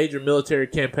launched a major military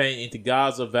campaign into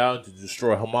Gaza, vowing to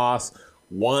destroy Hamas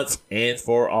once and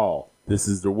for all. This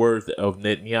is the words of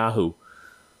Netanyahu.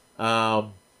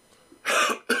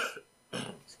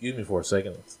 Excuse me for a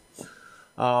second.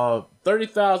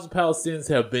 30,000 Palestinians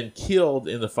have been killed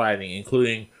in the fighting,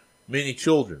 including many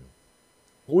children,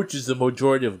 which is the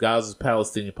majority of Gaza's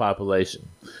Palestinian population.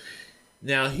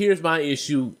 Now, here's my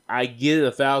issue. I get it,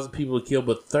 1,000 people are killed,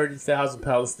 but 30,000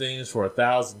 Palestinians for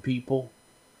 1,000 people?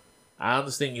 I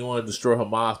understand you want to destroy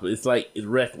Hamas, but it's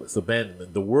reckless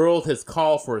abandonment. The world has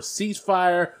called for a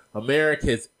ceasefire.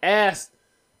 America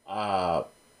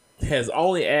has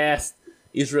only asked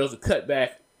Israel to cut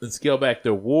back and scale back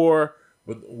their war.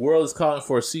 But the world is calling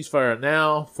for a ceasefire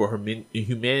now for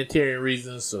humanitarian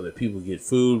reasons, so that people get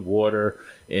food, water,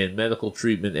 and medical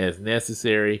treatment as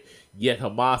necessary. Yet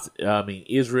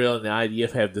Israel and the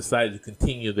IDF have decided to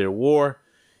continue their war.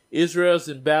 Israel's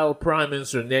embattled Prime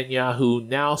Minister Netanyahu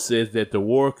now says that the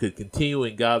war could continue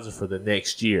in Gaza for the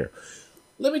next year.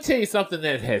 Let me tell you something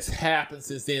that has happened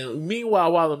since then.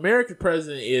 Meanwhile, while the American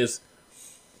president is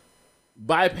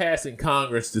bypassing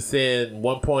Congress to send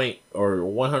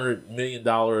 $100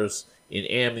 million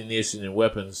in ammunition and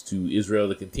weapons to Israel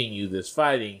to continue this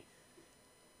fighting,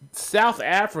 South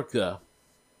Africa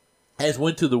has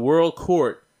went to the World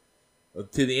Court,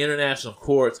 to the international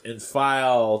courts, and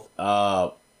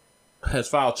has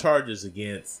filed charges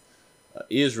against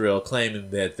Israel,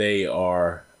 claiming that they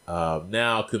are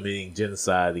now committing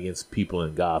genocide against people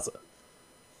in Gaza.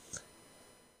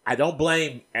 I don't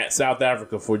blame South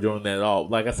Africa for doing that at all.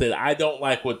 Like I said, I don't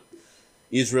like what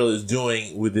Israel is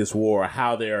doing with this war,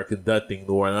 how they are conducting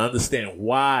the war, and I understand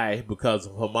why, because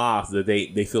of Hamas, that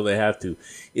they feel they have to.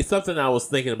 It's something I was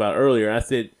thinking about earlier. I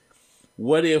said,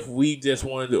 what if we just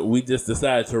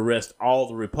decided to arrest all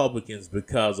the Republicans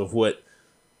because of what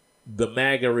the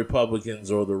MAGA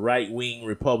Republicans or the right-wing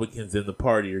Republicans in the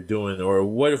party are doing? Or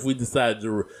what if we decided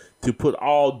to put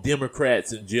all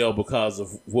Democrats in jail because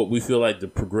of what we feel like the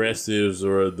progressives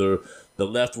or the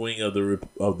left wing of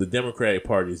the Democratic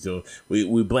Party is doing?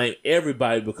 We blame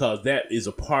everybody because that is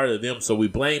a part of them, so we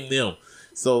blame them.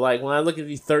 So, like, when I look at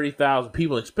these 30,000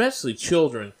 people, especially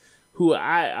children, who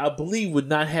I believe would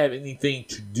not have anything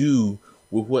to do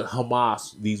with what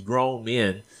Hamas, these grown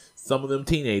men, some of them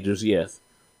teenagers, yes,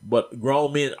 but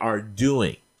grown men are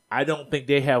doing. I don't think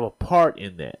they have a part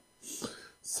in that.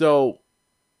 So,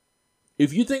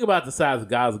 if you think about the size of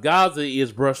Gaza, Gaza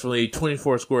is roughly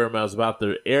 24 square miles, about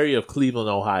the area of Cleveland,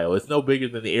 Ohio. It's no bigger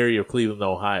than the area of Cleveland,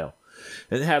 Ohio.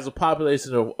 And it has a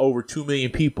population of over 2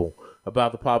 million people,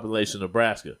 about the population of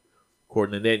Nebraska.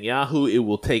 According to Netanyahu, it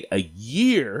will take a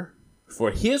year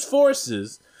for his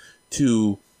forces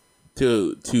to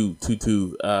finish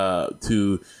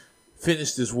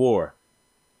this war.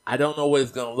 I don't know what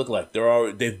it's going to look like.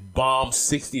 They've bombed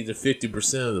 60 to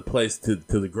 50% of the place to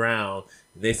the ground.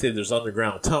 And they said there's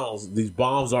underground tunnels. These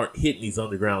bombs aren't hitting these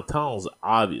underground tunnels,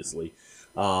 obviously.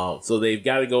 So they've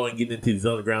got to go and get into these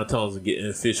underground tunnels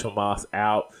and fish Hamas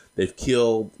out. They've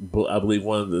killed, I believe,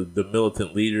 one of the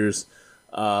militant leaders,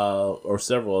 or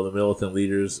several of the militant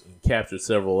leaders, and captured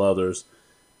several others.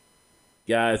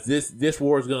 Guys, this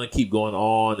war is going to keep going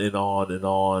on and on and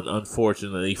on,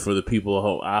 unfortunately, for the people of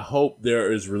hope. I hope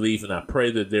there is relief, and I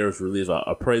pray that there is relief.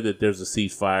 I pray that there's a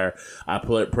ceasefire. I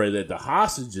pray that the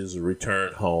hostages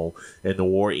return home and the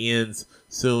war ends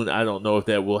soon. I don't know if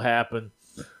that will happen.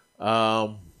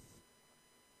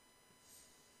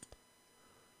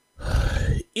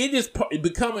 It is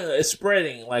it's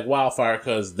spreading like wildfire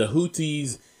because the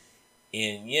Houthis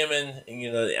in Yemen,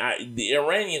 the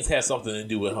Iranians have something to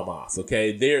do with Hamas.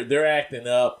 Okay, they're acting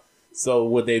up. So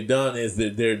what they've done is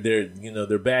that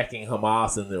they're backing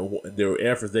Hamas and their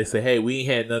efforts. They say, hey, we ain't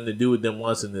had nothing to do with them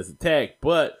once in this attack,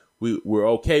 but we're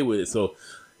okay with it. So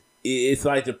it's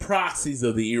like the proxies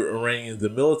of the Iranians. The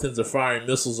militants are firing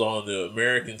missiles on the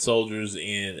American soldiers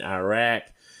in Iraq,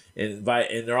 and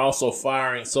they're also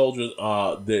firing soldiers.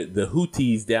 The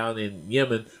Houthis down in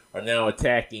Yemen are now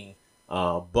attacking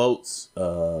boats,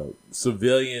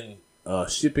 civilian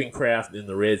shipping craft in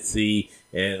the Red Sea,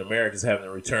 and America's having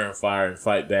to return fire and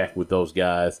fight back with those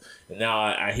guys. And now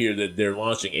I hear that they're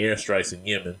launching airstrikes in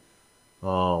Yemen.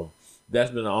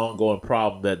 That's been an ongoing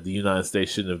problem that the United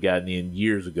States shouldn't have gotten in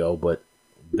years ago, but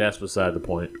that's beside the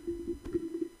point.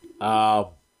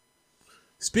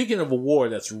 Speaking of a war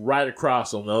that's right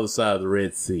across on the other side of the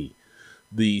Red Sea,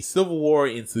 The civil war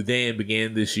in Sudan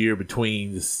began this year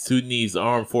between the Sudanese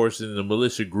armed forces and the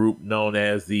militia group known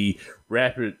as the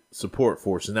Rapid Support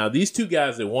Forces. Now, these two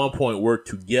guys at one point worked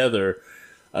together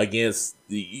against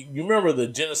you remember the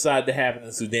genocide that happened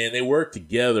in Sudan? They worked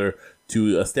together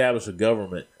to establish a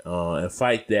government and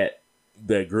fight that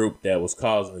group that was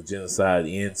causing the genocide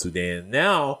in Sudan.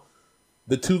 Now,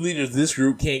 the two leaders of this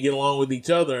group can't get along with each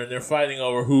other, and they're fighting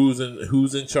over who's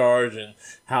in charge and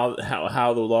how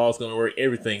the law is going to work,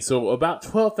 everything. So about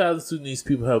 12,000 Sudanese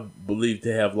people have believed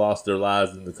to have lost their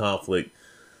lives in the conflict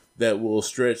that will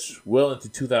stretch well into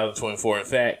 2024. In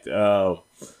fact,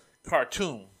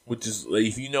 Khartoum, which is,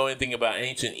 if you know anything about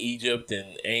ancient Egypt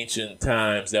and ancient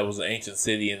times, that was an ancient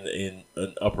city in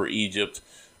Upper Egypt,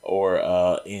 or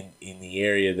in the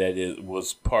area that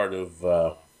was part of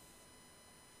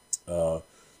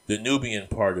the Nubian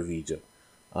part of Egypt.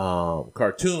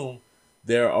 Khartoum,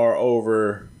 there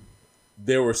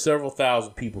were several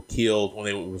thousand people killed when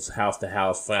it was house to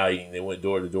house fighting. They went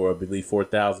door to door. I believe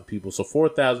 4,000 people. So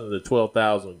 4,000 of the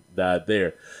 12,000 died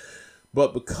there.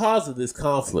 But because of this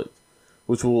conflict,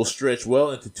 which will stretch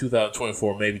well into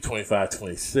 2024, maybe 25,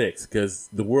 26, because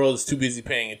the world is too busy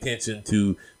paying attention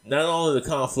to not only the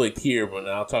conflict here, but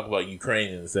I'll talk about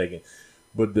Ukraine in a second,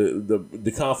 but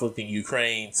the conflict in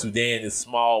Ukraine. Sudan is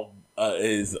small,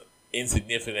 is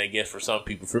insignificant, I guess, for some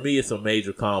people. For me, it's a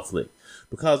major conflict.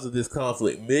 Because of this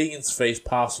conflict, millions face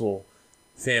possible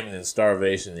famine and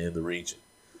starvation in the region.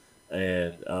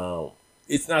 And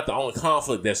it's not the only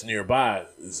conflict that's nearby.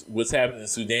 What's happening in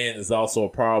Sudan is also a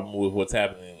problem with what's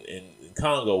happening in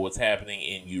Congo, what's happening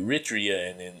in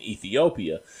Eritrea and in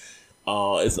Ethiopia.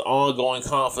 It's an ongoing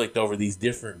conflict over these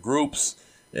different groups,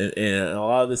 and a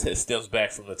lot of this stems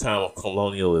back from the time of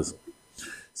colonialism.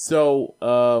 So,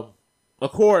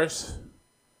 of course,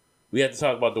 we have to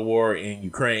talk about the war in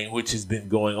Ukraine, which has been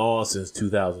going on since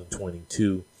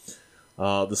 2022.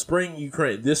 This spring,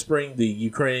 the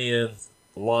Ukrainians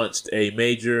launched a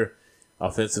major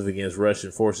offensive against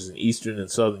Russian forces in eastern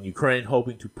and southern Ukraine,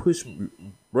 hoping to push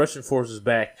Russian forces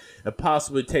back and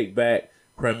possibly take back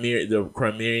the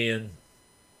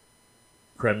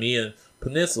Crimean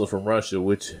Peninsula from Russia,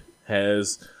 which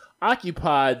has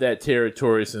occupied that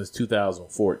territory since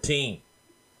 2014.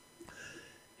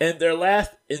 And their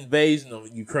last invasion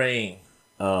of Ukraine,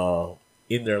 the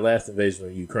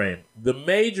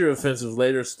major offensive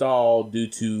later stalled due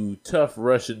to tough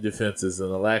Russian defenses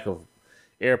and a lack of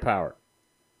air power.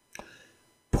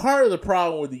 Part of the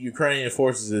problem with the Ukrainian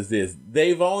forces is this: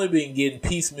 they've only been getting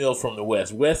piecemeal from the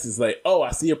West. West is like, oh,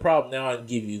 I see a problem, now I can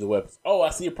give you the weapons. Oh,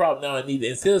 I see a problem, now I need it.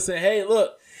 Instead of saying, hey,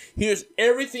 look, here's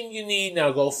everything you need,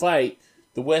 now go fight,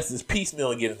 the West is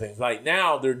piecemeal and getting things. Like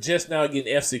now, they're just now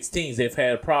getting F-16s. They've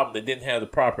had a problem. They didn't have the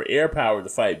proper air power to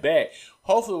fight back.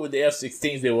 Hopefully with the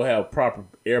F-16s, they will have proper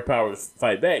air power to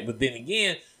fight back. But then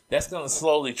again, that's going to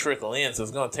slowly trickle in, so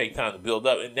it's going to take time to build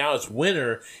up. And now it's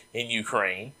winter in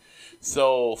Ukraine,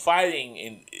 so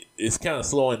fighting is kind of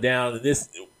slowing down. And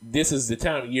this is the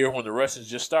time of year when the Russians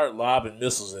just start lobbing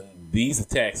missiles, and these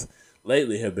attacks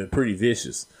lately have been pretty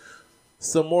vicious.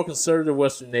 Some more conservative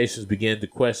Western nations began to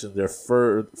question their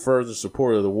further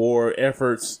support of the war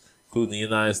efforts, including the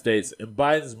United States, and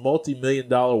Biden's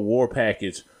multi-million-dollar war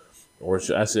package, or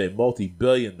should I say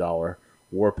multi-billion-dollar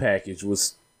war package,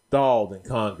 was stalled in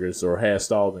Congress, or has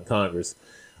stalled in Congress.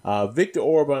 Viktor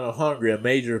Orban of Hungary, a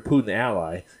major Putin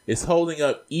ally, is holding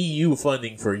up EU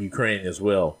funding for Ukraine as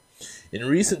well. In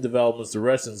recent developments, the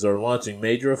Russians are launching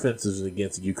major offensives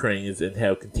against the Ukrainians and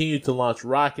have continued to launch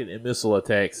rocket and missile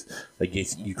attacks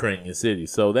against Ukrainian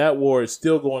cities. So that war is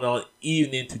still going on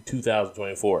even into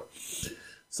 2024.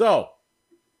 So,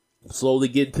 slowly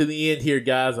getting to the end here,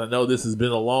 guys. I know this has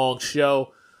been a long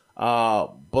show,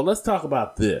 but let's talk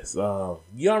about this. Y'all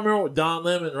remember Don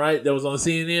Lemon, right, that was on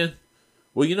CNN?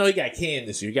 Well, you know he got canned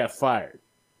this year. He got fired.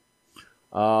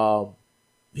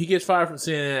 He gets fired from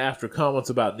CNN after comments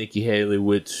about Nikki Haley,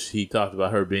 which he talked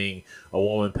about her being a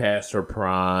woman past her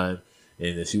prime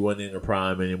and that she wasn't in her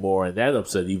prime anymore, and that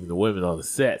upset even the women on the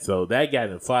set. So that got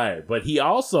him fired. But he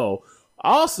also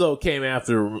came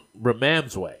after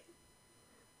Ramaswamy.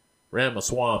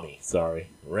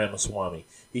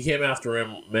 He came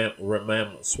after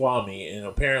Ramaswamy, and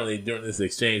apparently during this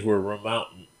exchange where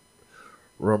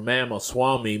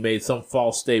Ramaswamy made some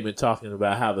false statement talking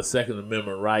about how the Second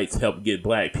Amendment rights help get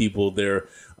black people their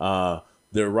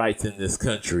rights in this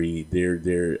country,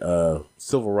 their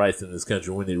civil rights in this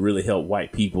country, when it really helped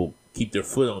white people keep their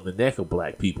foot on the neck of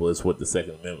black people, is what the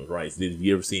Second Amendment rights did. If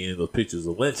you ever seen any of those pictures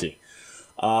of lynching.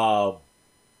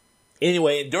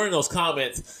 Anyway, during those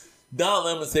comments, Don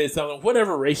Lemon said something,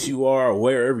 whatever race you are or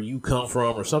wherever you come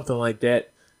from or something like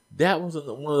that, that was one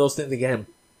of those things that got him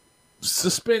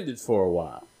suspended for a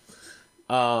while.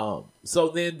 So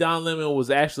then Don Lemon was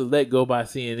actually let go by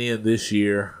CNN this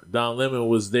year. Don Lemon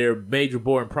was their major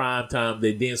boy in prime time.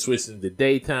 They then switched into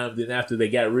daytime. Then after they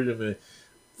got rid of him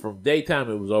from daytime,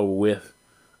 it was over with.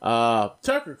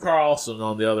 Tucker Carlson,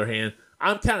 on the other hand,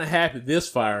 I'm kind of happy this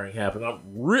firing happened.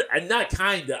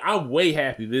 I'm way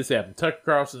happy this happened. Tucker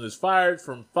Carlson is fired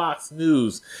from Fox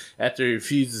News after he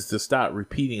refuses to stop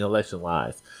repeating election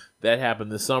lies. That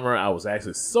happened this summer. I was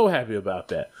actually so happy about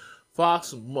that.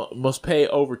 Fox must pay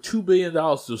over $2 billion to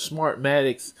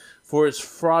Smartmatic for its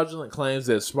fraudulent claims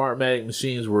that Smartmatic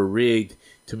machines were rigged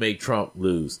to make Trump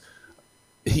lose.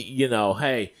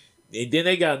 Hey, and then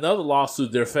they got another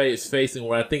lawsuit they're facing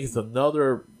where I think it's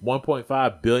another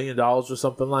 $1.5 billion or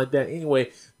something like that.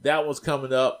 Anyway, that one's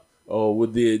coming up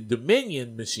with the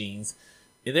Dominion machines,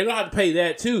 and they're going to have to pay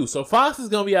that too. So Fox is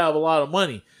going to be out of a lot of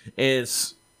money, and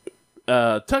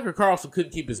Tucker Carlson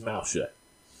couldn't keep his mouth shut.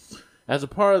 As a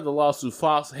part of the lawsuit,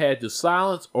 Fox had to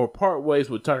silence or part ways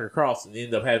with Tucker Carlson. They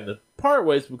ended up having to part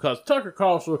ways because Tucker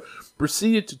Carlson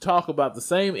proceeded to talk about the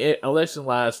same election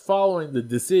lies following the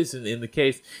decision in the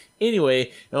case anyway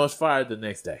and was fired the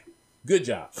next day. Good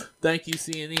job. Thank you,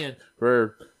 CNN,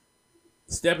 for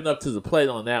stepping up to the plate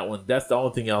on that one. That's the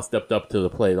only thing y'all stepped up to the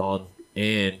plate on.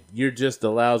 And you're just a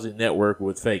lousy network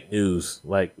with fake news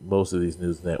like most of these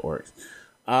news networks.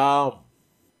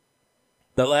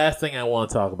 The last thing I want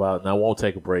to talk about, and I won't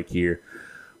take a break here,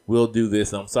 we'll do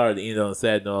this. I'm sorry to end on a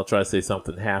sad note. I'll try to say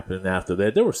something happened after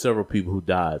that. There were several people who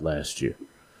died last year.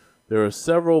 There were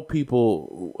several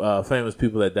people, famous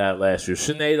people that died last year.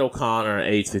 Sinead O'Connor,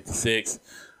 age 56.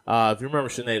 If you remember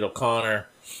Sinead O'Connor,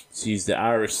 she's the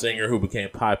Irish singer who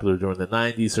became popular during the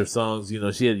 90s. Her songs,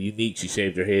 she had a unique, she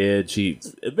shaved her head.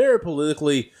 She's very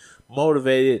politically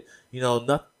motivated,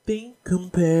 nothing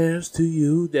compares to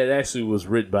you. That actually was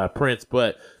written by Prince,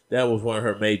 but that was one of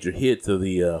her major hits of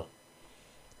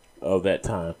that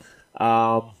time.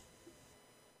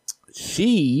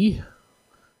 She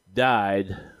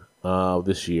died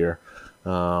this year.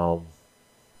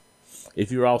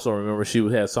 If you also remember, she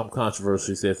had some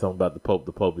controversy, said something about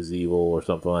the Pope is evil or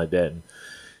something like that, and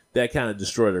that kind of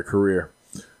destroyed her career.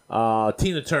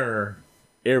 Tina Turner,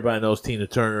 everybody knows Tina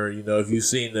Turner. If you've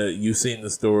seen the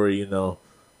story,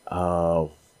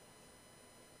 about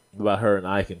her and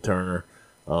Ike Turner,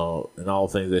 and all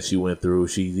the things that she went through.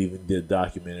 She even did a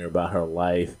documentary about her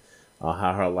life,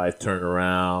 how her life turned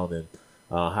around, and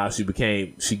how she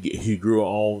grew her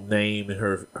own name and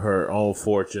her own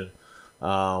fortune.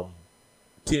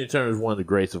 Tina Turner is one of the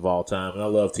greats of all time, and I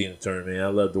love Tina Turner, man. I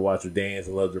love to watch her dance.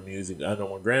 I love her music. I know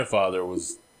my grandfather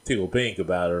was tickle pink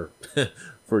about her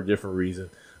for a different reason.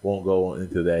 Won't go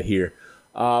into that here.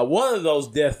 One of those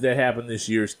deaths that happened this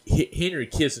year is Henry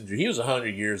Kissinger. He was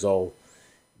 100 years old.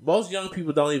 Most young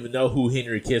people don't even know who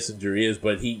Henry Kissinger is,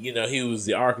 but he was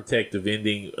the architect of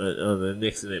ending the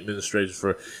Nixon administration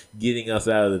for getting us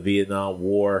out of the Vietnam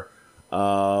War.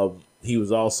 He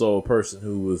was also a person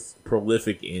who was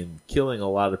prolific in killing a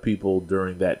lot of people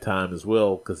during that time as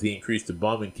well, because he increased the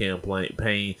bombing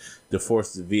campaign to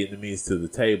force the Vietnamese to the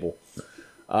table.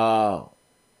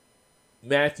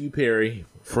 Matthew Perry,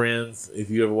 Friends. If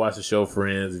you ever watched the show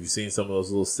Friends, if you've seen some of those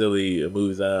little silly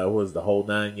movies, what was The Whole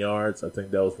 9 Yards? I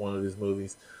think that was one of his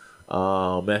movies.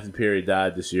 Matthew Perry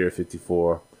died this year at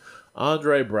 54.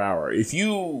 Andre Braugher. If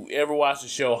you ever watched the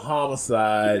show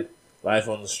Homicide, Life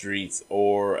on the Streets,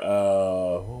 or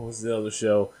what was the other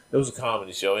show? It was a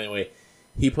comedy show. Anyway,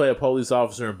 he played a police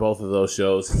officer in both of those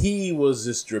shows. He was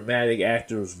this dramatic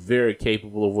actor, was very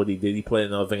capable of what he did. He played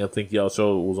another thing I think y'all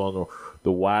showed was on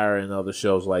the Wire and other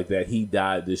shows like that. He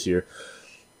died this year.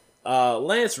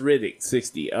 Lance Reddick,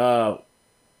 60. I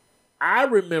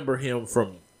remember him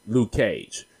from Luke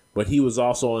Cage, but he was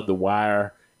also on The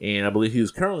Wire, and I believe he was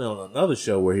currently on another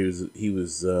show where he was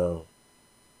the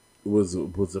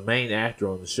main actor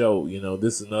on the show.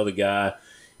 This is another guy.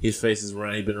 His face is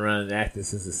around. He's been around and acting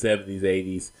since the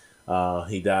 70s, 80s.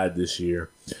 He died this year.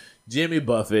 Jimmy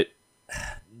Buffett.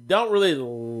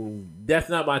 That's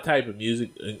not my type of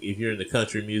music. If you're in the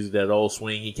country music, that old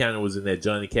swing, he kind of was in that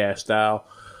Johnny Cash style.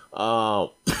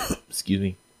 Excuse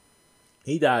me.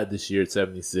 He died this year at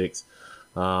 76.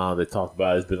 They talked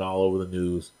about it. It's been all over the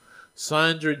news.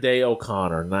 Sandra Day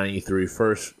O'Connor, 93,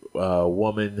 first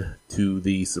woman to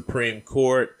the Supreme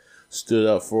Court, stood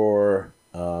up for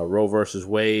Roe versus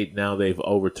Wade. Now they've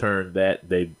overturned that.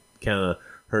 They've kind of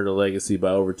heard a legacy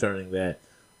by overturning that.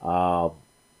 Dianne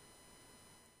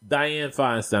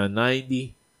Feinstein,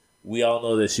 90. We all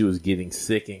know that she was getting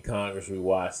sick in Congress. We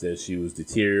watched that she was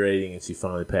deteriorating and she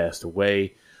finally passed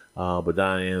away. But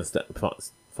Dianne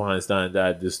Feinstein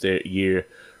died this year.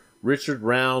 Richard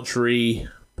Roundtree,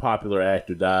 popular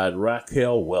actor, died.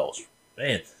 Raquel Welch.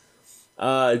 Man,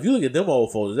 if you look at them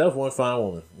old folks, that was one fine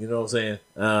woman. You know what I'm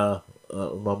saying?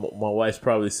 My wife's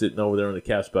probably sitting over there on the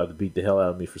couch about to beat the hell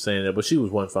out of me for saying that, but she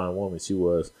was one fine woman. She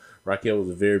was. Raquel was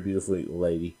a very beautiful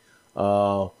lady.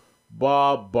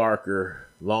 Bob Barker,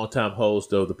 longtime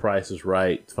host of The Price is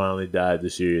Right, finally died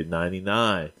this year at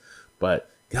 99. But,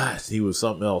 gosh, he was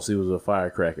something else. He was a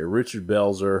firecracker. Richard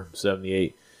Belzer,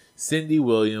 78. Cindy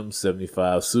Williams,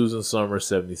 75. Susan Summers,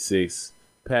 76.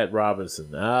 Pat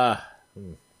Robinson. Let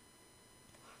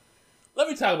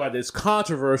me talk about this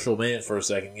controversial man for a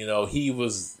second. You know, he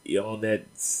was on that.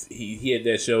 He had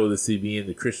that show, the CBN,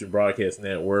 the Christian Broadcast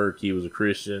Network. He was a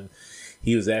Christian.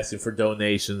 He was asking for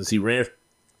donations. He ran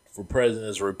for president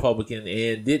as a Republican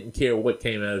and didn't care what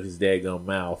came out of his daggone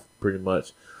mouth, pretty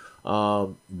much.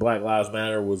 Black Lives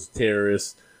Matter was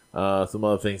terrorist. Some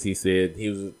other things he said.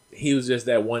 He was just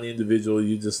that one individual.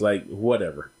 You just like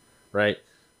whatever, right?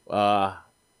 I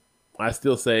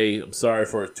still say I'm sorry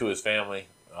to his family.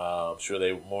 I'm sure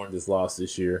they mourned his loss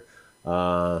this year.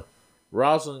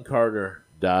 Rosalind Carter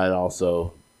died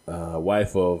also,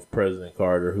 wife of President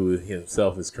Carter, who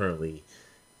himself is currently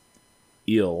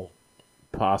ill,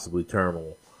 possibly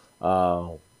terminal.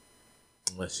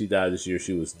 She died this year.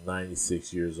 She was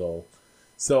 96 years old.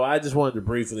 So I just wanted to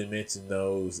briefly mention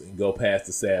those and go past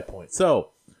the sad point. So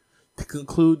to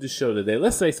conclude the show today,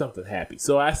 let's say something happy.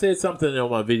 So I said something on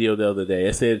my video the other day.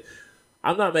 I said,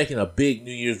 I'm not making a big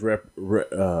New Year's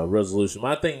resolution.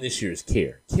 My thing this year is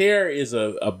care. Care is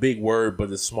a big word,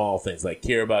 but it's small things like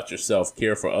care about yourself,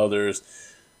 care for others.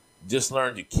 Just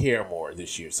learn to care more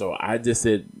this year. So I just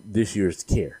said this year is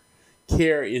care.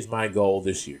 Care is my goal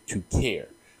this year, to care,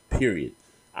 period.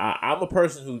 I'm a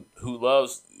person who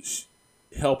loves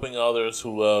helping others,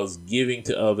 who loves giving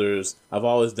to others. I've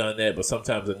always done that, but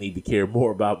sometimes I need to care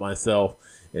more about myself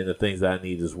and the things I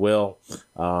need as well.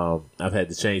 I've had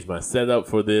to change my setup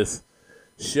for this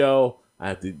show. I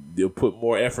have to put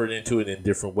more effort into it in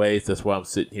different ways. That's why I'm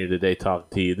sitting here today talking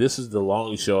to you. This is the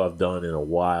longest show I've done in a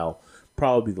while.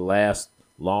 Probably the last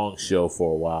long show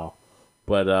for a while.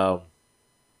 But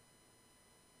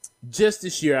just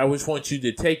this year, I just want you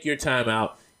to take your time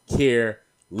out, care,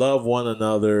 love one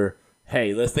another.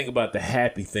 Hey, let's think about the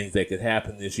happy things that could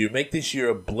happen this year. Make this year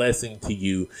a blessing to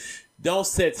you. Don't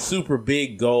set super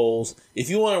big goals. If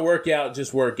you want to work out,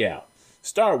 just work out.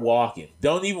 Start walking.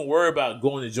 Don't even worry about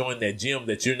going to join that gym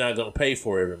that you're not going to pay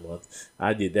for every month.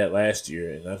 I did that last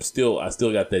year, and I still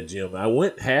got that gym. I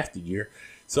went half the year,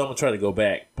 so I'm going to try to go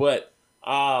back. But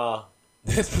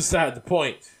that's beside the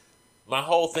point. My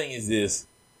whole thing is this.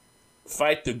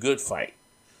 Fight the good fight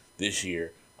this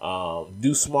year.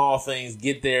 Do small things.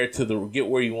 Get there get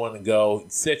where you want to go.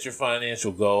 Set your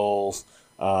financial goals.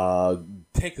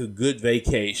 Take a good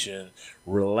vacation.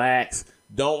 Relax.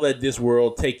 Don't let this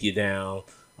world take you down.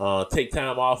 Take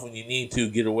time off when you need to.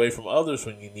 Get away from others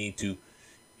when you need to.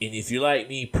 And if you're like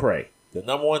me, pray. The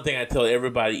number one thing I tell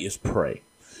everybody is pray.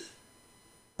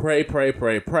 Pray, pray,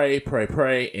 pray, pray, pray,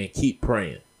 pray, and keep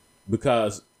praying.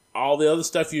 Because all the other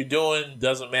stuff you're doing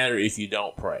doesn't matter if you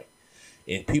don't pray.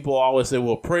 And people always say,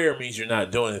 well, prayer means you're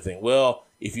not doing anything. Well,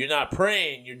 if you're not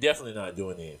praying, you're definitely not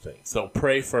doing anything. So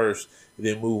pray first,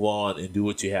 then move on and do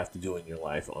what you have to do in your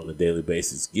life on a daily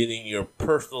basis. Get in your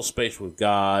personal space with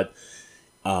God.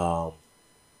 Because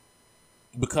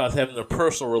having a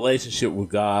personal relationship with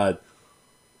God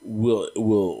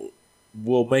will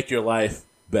make your life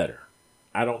better.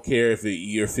 I don't care if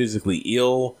you're physically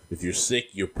ill, if you're sick,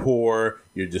 you're poor,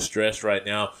 you're distressed right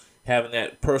now. Having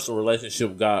that personal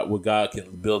relationship with God can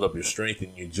build up your strength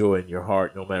and your joy in your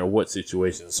heart, no matter what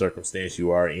situation and circumstance you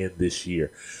are in this year.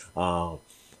 I'm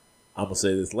going to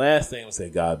say this last thing. I'm going to say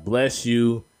God bless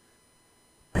you.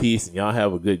 Peace, and y'all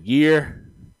have a good year.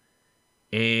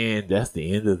 And that's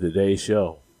the end of today's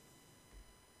show.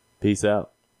 Peace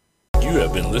out. You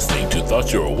have been listening to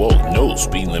Thought You Were Woke No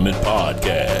Speed Limit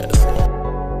Podcast.